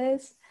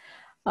voices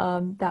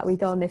that we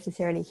don't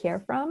necessarily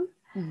hear from.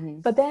 Mm-hmm.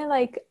 But then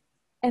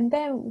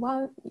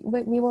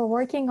we were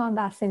working on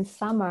that since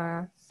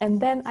summer,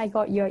 and then I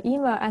got your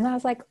email and I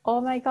was like,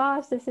 oh my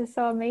gosh, this is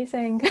so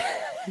amazing.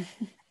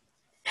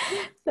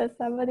 That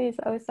somebody is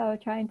also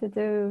trying to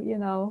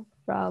do,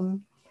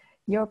 from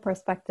your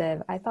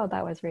perspective. I thought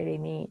that was really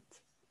neat.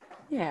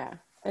 Yeah.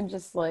 And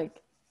just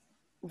like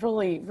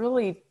really,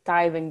 really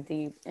diving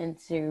deep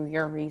into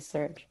your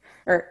research,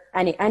 or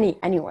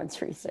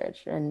anyone's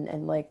research,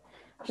 and like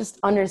just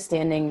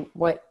understanding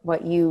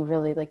what you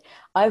really like.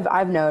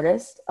 I've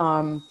noticed.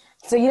 So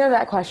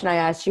that question I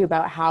asked you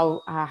about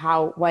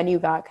how when you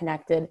got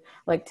connected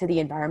like to the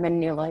environment,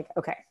 and you're like,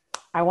 okay,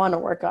 I want to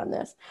work on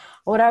this.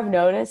 What I've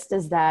noticed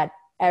is that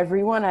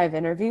everyone I've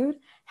interviewed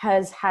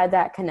has had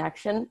that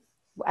connection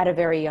at a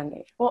very young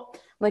age. Well,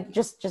 like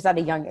just at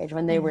a young age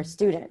when they were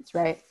students,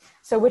 right?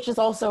 So which is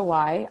also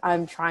why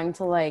I'm trying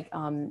to like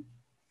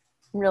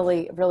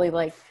really, really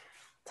like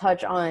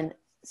touch on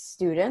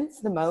students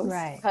the most,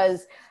 right?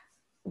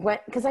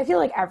 Because I feel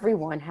like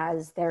everyone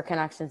has their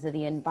connection to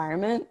the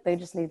environment. They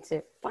just need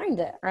to find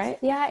it, right?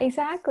 Yeah,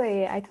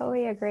 exactly. I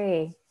totally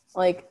agree.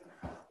 Like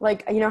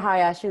how I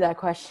asked you that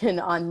question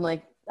on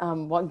like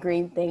what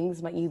green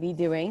things might you be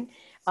doing?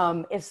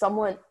 If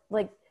someone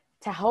like,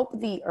 to help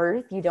the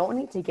earth, you don't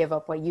need to give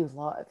up what you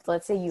love.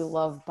 Let's say you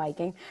love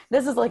biking.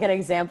 This is like an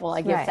example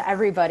I give to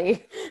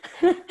everybody.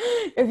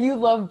 If you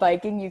love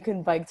biking, you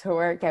can bike to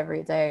work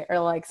every day, or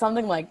like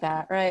something like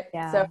that, right?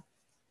 Yeah. So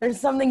there's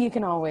something you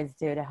can always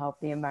do to help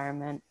the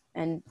environment,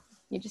 and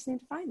you just need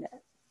to find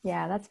it.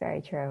 Yeah, that's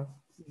very true.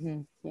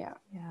 Mm-hmm. Yeah.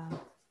 Yeah.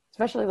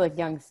 Especially like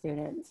young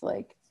students,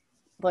 like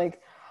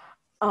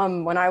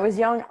when I was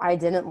young, I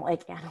didn't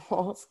like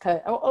animals,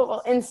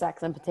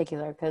 insects in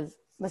particular, because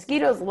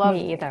Mosquitoes love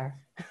Me either.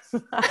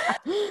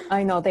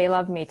 I know they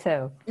love me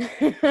too.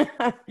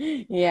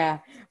 Yeah.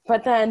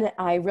 But then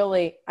I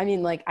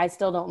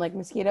still don't like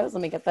mosquitoes.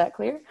 Let me get that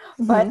clear.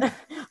 Mhm. But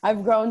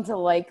I've grown to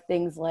like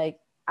things like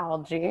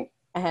algae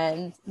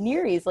and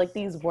nerees, like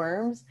these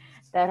worms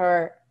that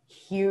are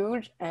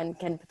huge and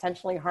can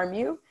potentially harm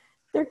you.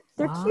 They're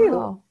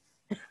Wow.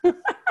 cute.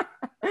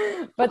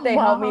 But they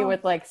help me Wow.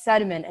 with like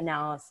sediment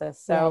analysis.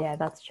 So Yeah,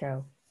 that's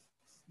true.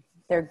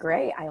 they're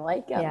great. I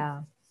like them.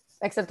 Yeah,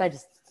 Except I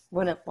just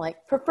wouldn't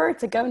prefer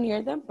to go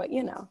near them, but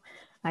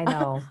I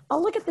know.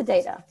 I'll look at the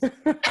data.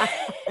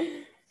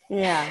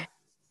 Yeah.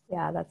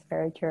 Yeah, that's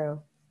very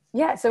true.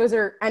 Yeah. So is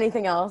there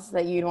anything else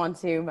that you'd want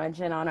to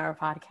mention on our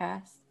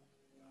podcast?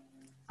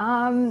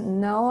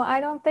 No, I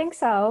don't think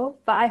so.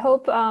 But I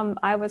hope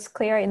I was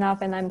clear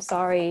enough, and I'm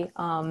sorry.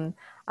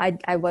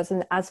 I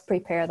wasn't as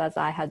prepared as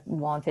I had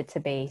wanted to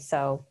be.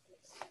 So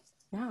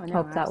No,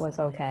 hope that was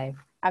absolutely. okay.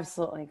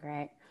 Absolutely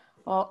great.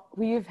 Well,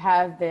 we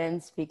have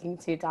been speaking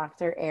to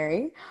Dr.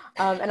 Airy,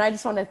 and I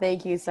just want to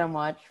thank you so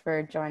much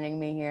for joining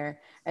me here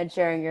and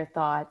sharing your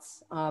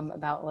thoughts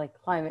about like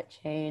climate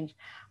change,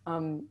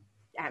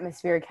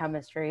 atmospheric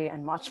chemistry,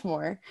 and much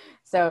more.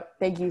 So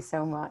thank you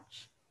so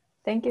much.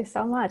 Thank you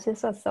so much.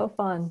 This was so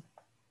fun.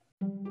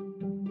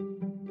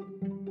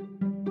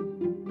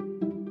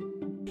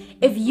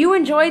 If you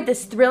enjoyed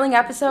this thrilling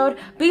episode,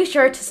 be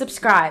sure to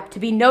subscribe to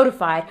be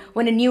notified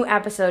when a new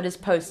episode is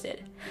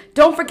posted.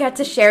 Don't forget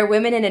to share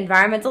Women in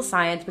Environmental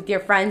Science with your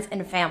friends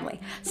and family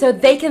so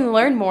they can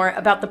learn more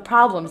about the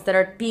problems that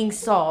are being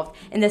solved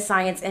in the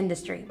science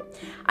industry.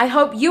 I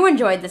hope you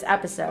enjoyed this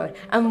episode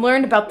and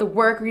learned about the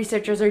work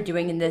researchers are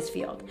doing in this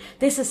field.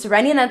 This is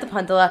Serenia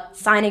Nanthapantala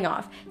signing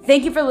off.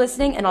 Thank you for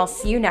listening, and I'll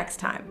see you next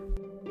time.